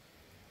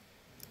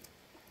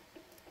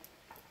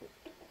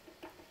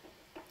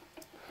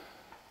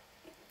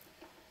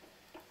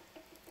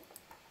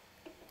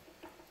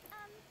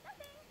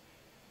 Nothing.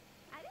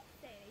 I didn't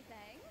say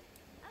anything.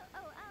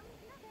 Nothing.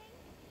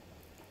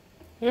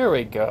 Here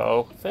we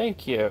go.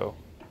 Thank you.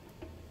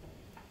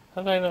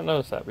 How did I not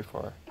notice that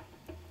before?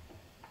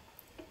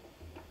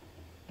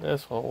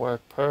 This will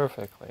work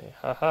perfectly.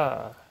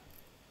 Haha.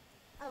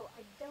 Oh,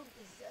 I don't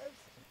deserve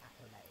such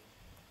an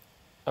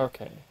accolade.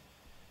 Okay.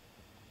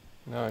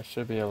 Now I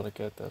should be able to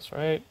get this,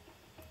 right?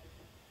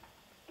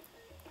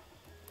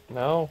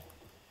 No?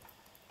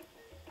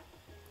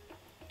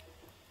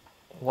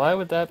 Why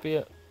would that be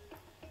a...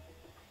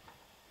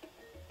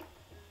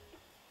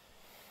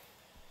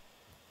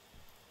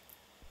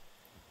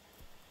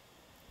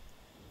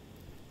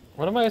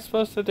 What am I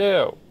supposed to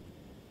do?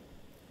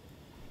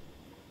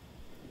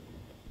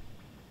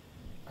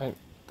 I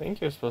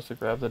think you're supposed to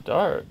grab the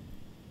dart.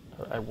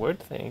 Or I would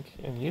think,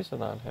 and use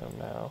it on him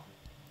now.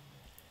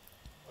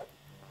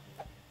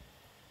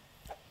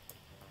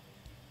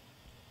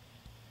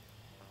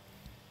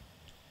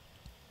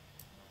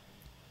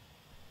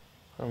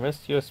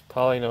 Promiscuous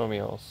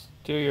polynomials.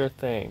 Do your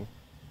thing.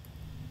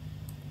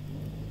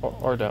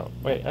 Or don't.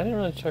 Wait, I didn't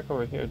really check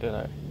over here, did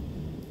I?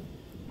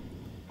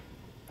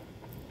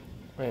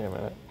 Wait a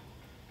minute.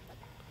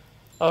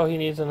 Oh, he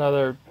needs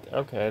another...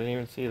 Okay, I didn't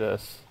even see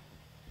this.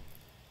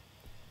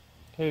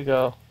 Here you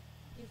go.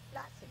 You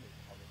flatter me,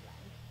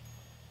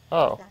 Polyblank.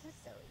 Oh, That is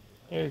so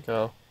easy. here you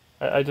go.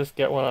 I just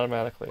get one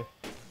automatically.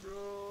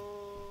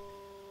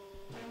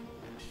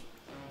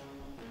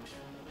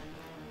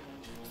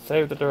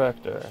 Save the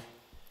director.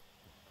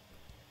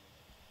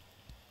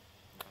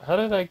 How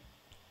did I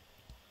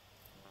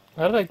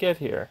get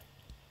here?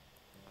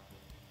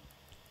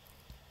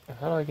 And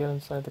how do I get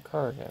inside the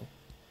car again?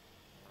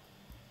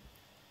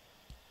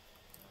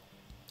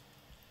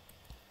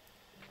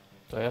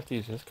 Do I have to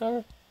use his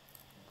car?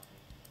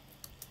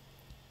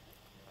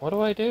 What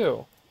do I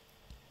do?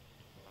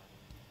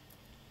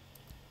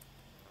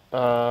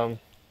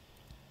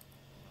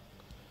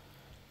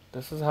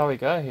 This is how we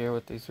got here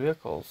with these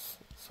vehicles.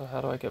 So how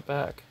do I get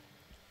back?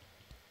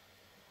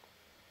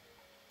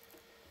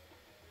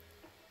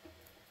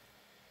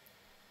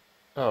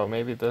 Oh,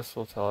 maybe this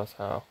will tell us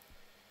how.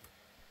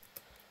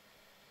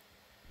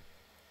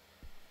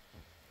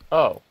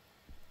 Oh,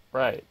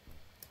 right.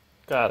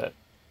 Got it.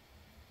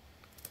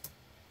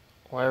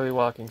 Why are we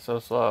walking so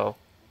slow?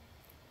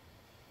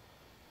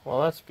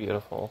 Well, that's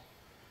beautiful.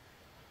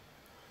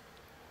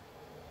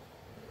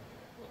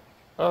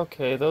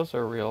 Okay, those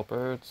are real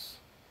birds.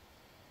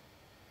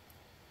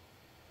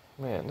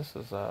 Man, this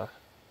is kind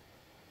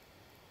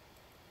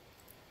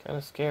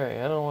of scary.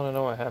 I don't want to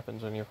know what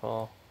happens when you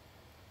fall.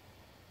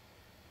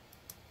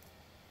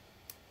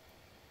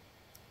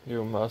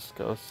 You must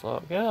go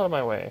slow. Get out of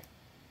my way.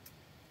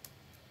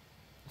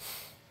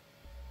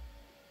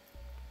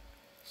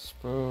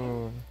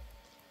 Spoon.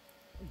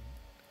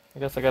 I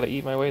guess I gotta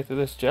eat my way through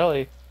this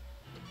jelly.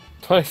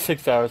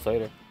 26 hours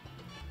later.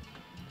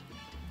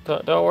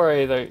 Don't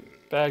worry, the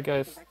bad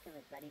guys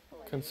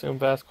consume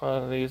vast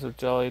quantities of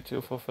jelly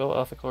to fulfill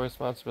ethical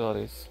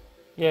responsibilities.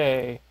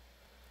 Yay!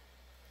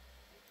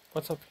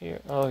 What's up here?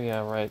 Oh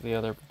yeah, right, the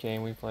other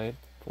game we played.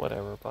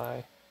 Whatever,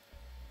 bye.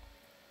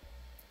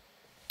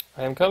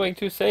 I am coming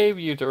to save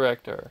you,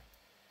 director.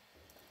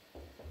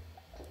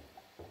 It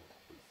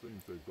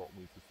seems they've got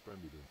me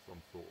suspended in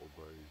some sort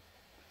of a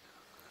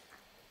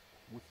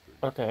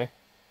Okay.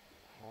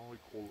 High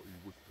quality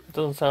whiskey. It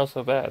doesn't sound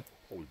so bad.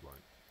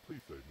 Polyblank, please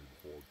save me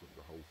before I drink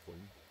the whole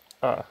thing.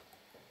 Ah,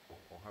 I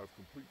have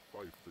complete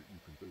faith that you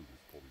can do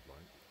this,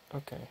 Polyblank.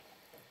 okay.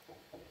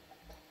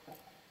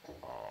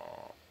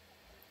 Ah,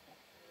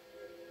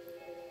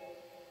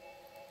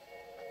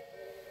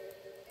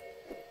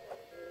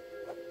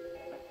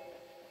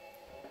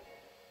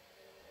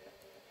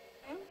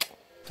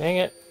 Dang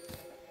it.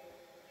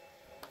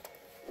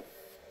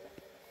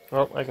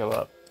 Oh, I give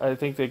up. I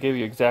think they gave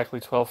you exactly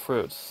 12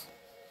 fruits.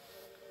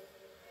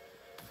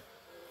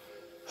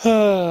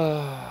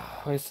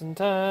 Wasting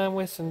time,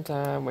 wasting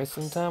time,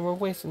 wasting time, we're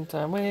wasting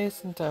time,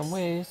 wasting time,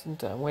 wasting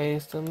time,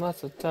 wasting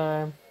lots of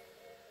time.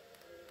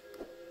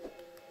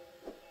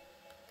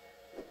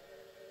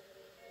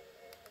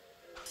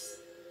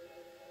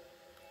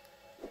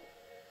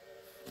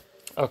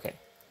 Okay.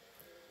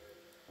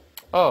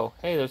 Oh,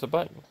 hey, there's a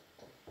button.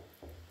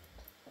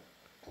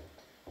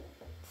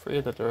 Free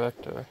the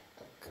director.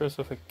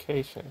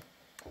 Crucifixion.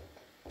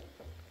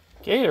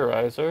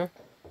 Gatorizer?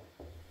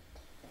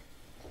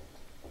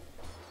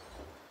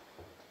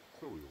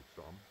 silly old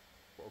Sam,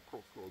 but a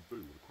croc's gotta do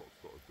what a croc's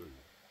gotta do.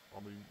 I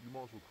mean, you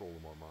might as well crawl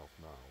in my mouth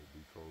now,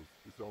 because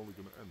it's only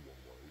gonna end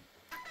one way.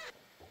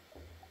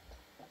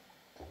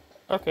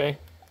 Okay.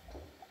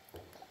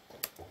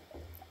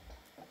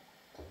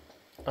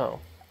 Oh.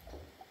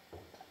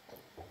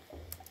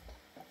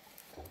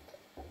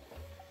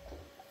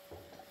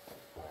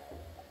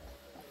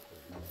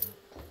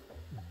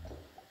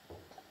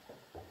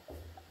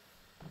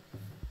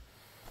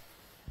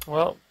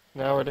 Well,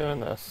 now we're doing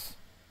this.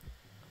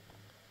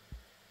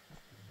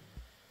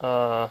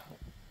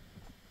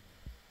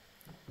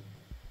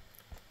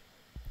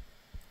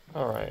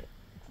 Alright.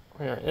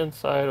 We are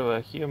inside of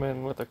a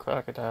human with a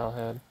crocodile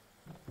head.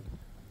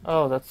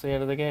 Oh, that's the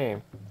end of the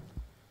game.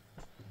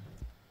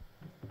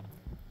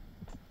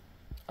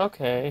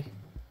 Okay.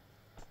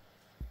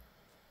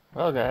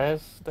 Well,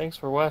 guys, thanks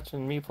for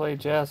watching me play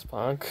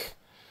Jazzpunk.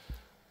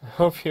 I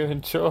hope you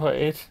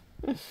enjoyed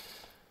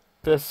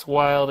this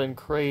wild and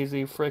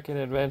crazy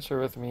frickin' adventure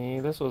with me.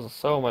 This was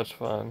so much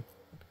fun.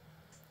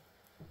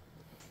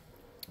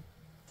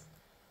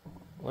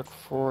 Look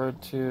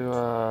forward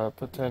to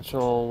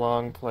potential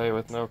long play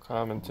with no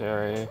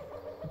commentary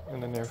in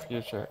the near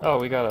future. Oh,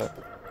 we gotta...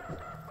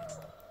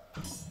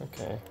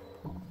 Okay.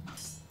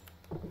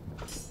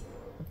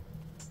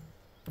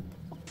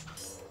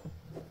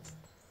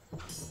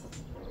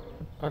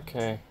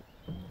 Okay.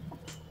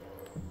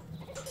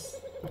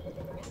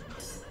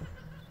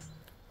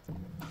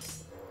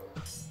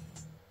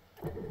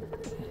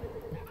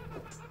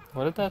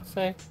 What did that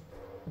say?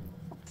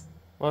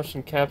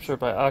 Motion capture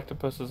by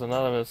octopuses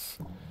anonymous.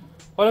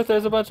 What if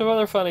there's a bunch of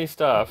other funny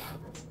stuff?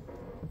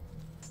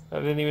 I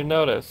didn't even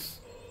notice.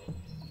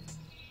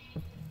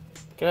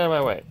 Get out of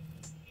my way.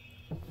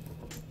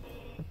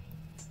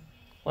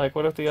 Like,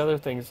 what if the other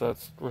things that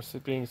were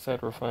being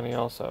said were funny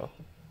also?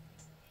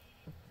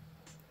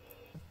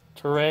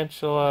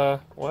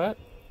 Tarantula... what?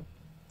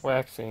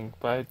 Waxing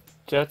by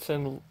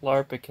Jetson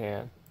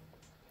Larpican.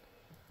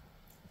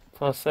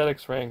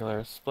 Prosthetics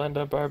Wrangler,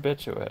 Splenda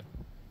Barbiturate.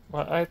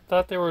 Well, I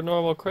thought they were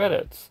normal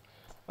credits.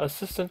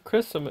 Assistant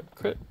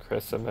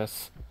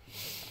Christmas.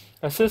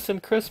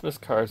 Assistant Christmas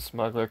Card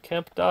Smuggler,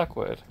 Kemp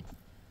Dockwood.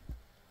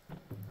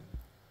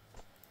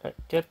 Hey,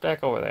 get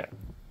back over there.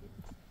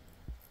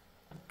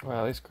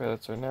 Wow, these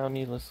credits are now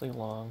needlessly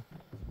long.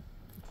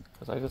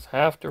 Because I just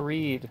have to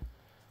read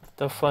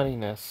the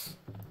funniness.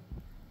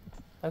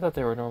 I thought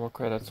they were normal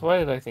credits. Why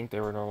did I think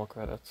they were normal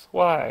credits?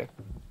 Why?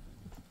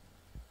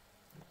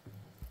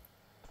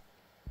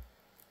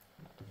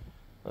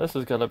 This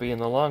is going to be in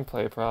the long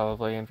play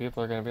probably, and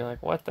people are going to be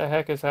like, what the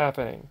heck is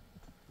happening?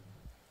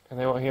 And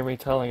they won't hear me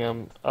telling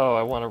them, oh,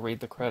 I want to read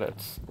the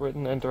credits.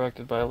 Written and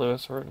directed by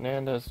Luis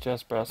Hernandez,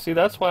 Jess Browse. See,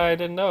 that's why I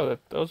didn't know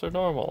that those are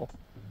normal.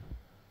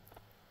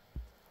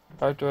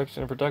 Art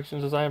direction and production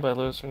design by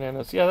Luis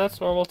Hernandez. Yeah, that's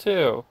normal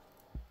too.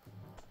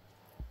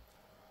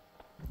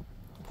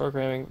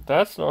 Programming,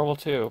 that's normal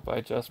too,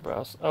 by Jess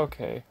Browse.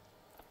 Okay.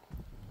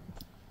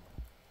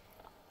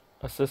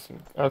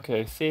 Assistant,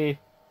 okay, see?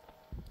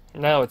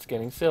 Now it's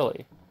getting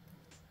silly.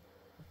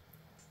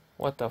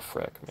 What the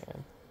frick,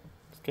 man?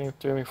 This game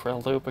threw me for a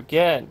loop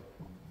again.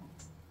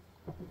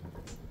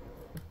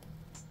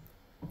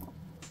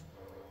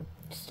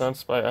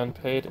 Stunts by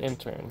unpaid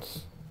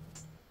interns.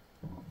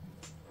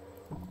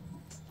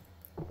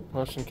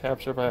 Motion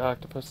capture by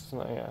octopuses.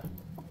 Yeah.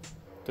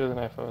 Threw the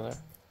knife over there.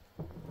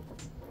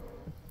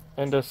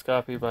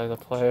 Endoscopy by the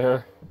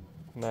player.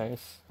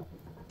 Nice.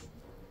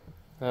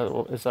 Is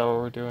that what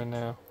we're doing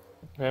now?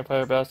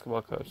 Vampire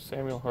basketball coach,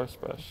 Samuel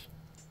Horsebrush.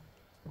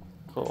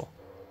 Cool.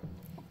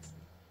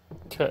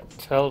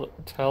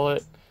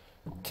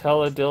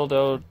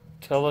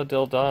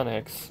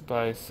 Teledildonics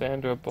by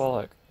Sandra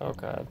Bullock. Oh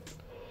god.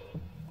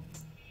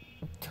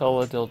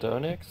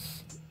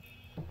 Teledildonics?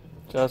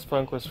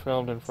 Jazzpunk was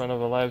filmed in front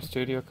of a live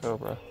studio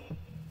Cobra.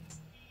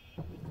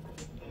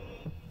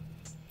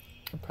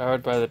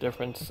 Powered by the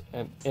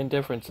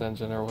Indifference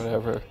engine or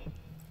whatever.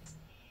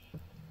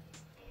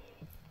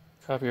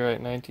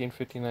 Copyright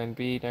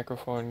 1959B,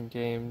 Necrophone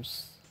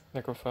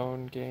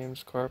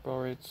Games Corp.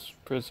 All rights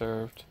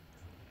preserved.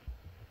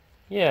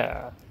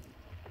 Yeah.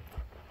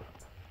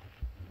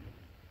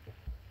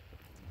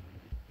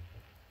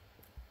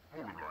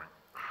 Polyblank,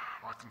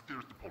 my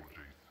sincerest apologies.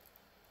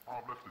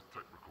 I've left this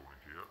tape recording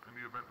here in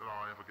the event that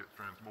I ever get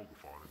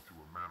transmogrified into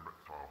a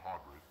man-reptile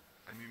hybrid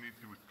and you need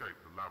to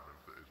escape the labyrinth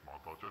that is my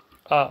digestive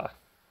system. Ah.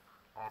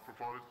 I've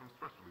provided some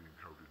specially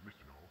encoded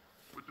mission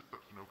for just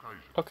such an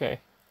occasion. Okay.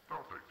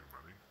 Don't take too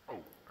many.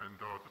 Oh, and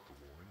just a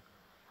warning,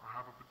 I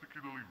have a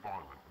particularly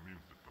violent immune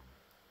system.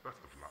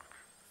 Best of luck.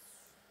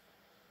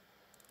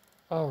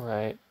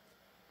 Alright.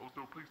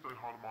 Also, please say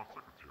hi to my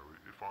secretary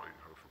if I eat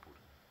her for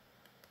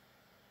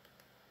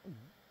pudding.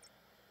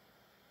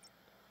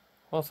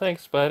 Well,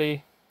 thanks,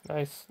 buddy.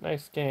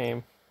 Nice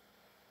game.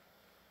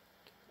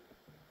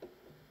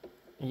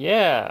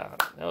 Yeah,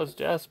 that was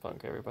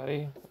Jazzpunk,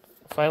 everybody.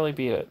 Finally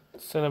beat it.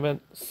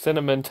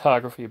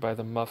 Cinematography by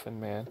the Muffin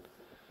Man.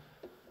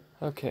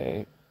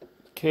 Okay.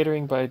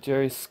 Catering by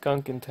Jerry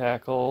Skunk and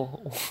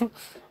Tackle.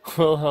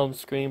 Wilhelm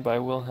Scream by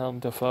Wilhelm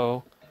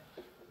Dafoe.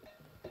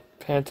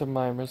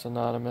 Pantomimers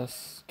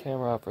Anonymous.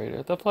 Camera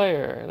operator. The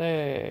player.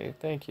 Hey,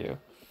 thank you.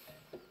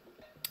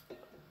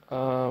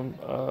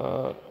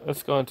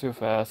 It's going too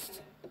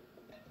fast.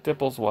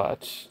 Dipple's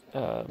Watch.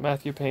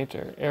 Matthew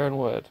Painter. Aaron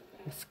Wood.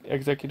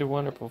 Executive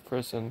Wonderful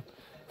Person.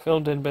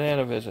 Filmed in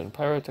Banana Vision.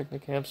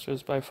 Pyrotechnic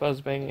Hamsters by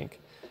Fuzzbang Inc.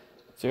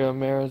 Zero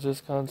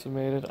Marriages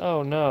Consummated.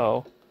 Oh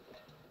no.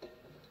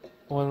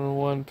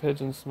 1-1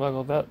 Pigeon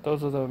Smuggled.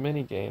 Those are the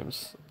mini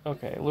games.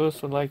 Okay,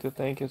 Lewis would like to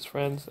thank his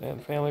friends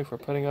and family for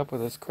putting up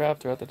with his crap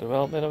throughout the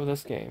development of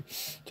this game.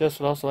 Jess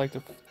would also like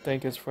to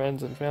thank his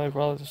friends and family for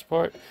all their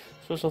support.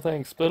 Special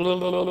thanks. Tempopo,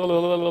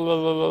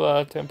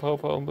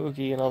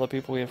 Moogie, and all the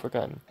people we have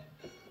forgotten.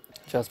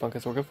 Jazzpunk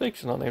is a work of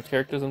fiction, all named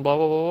characters and blah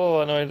blah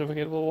blah blah, no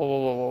identification, blah blah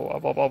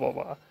blah blah blah blah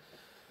blah.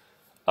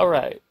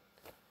 Alright.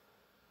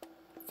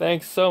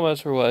 Thanks so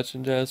much for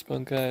watching,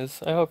 Jazzpunk,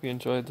 guys. I hope you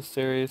enjoyed the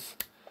series.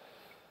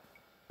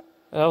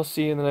 And I'll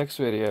see you in the next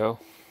video.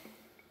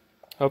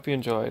 Hope you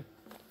enjoyed.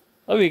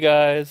 Love you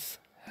guys.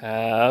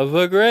 Have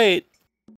a great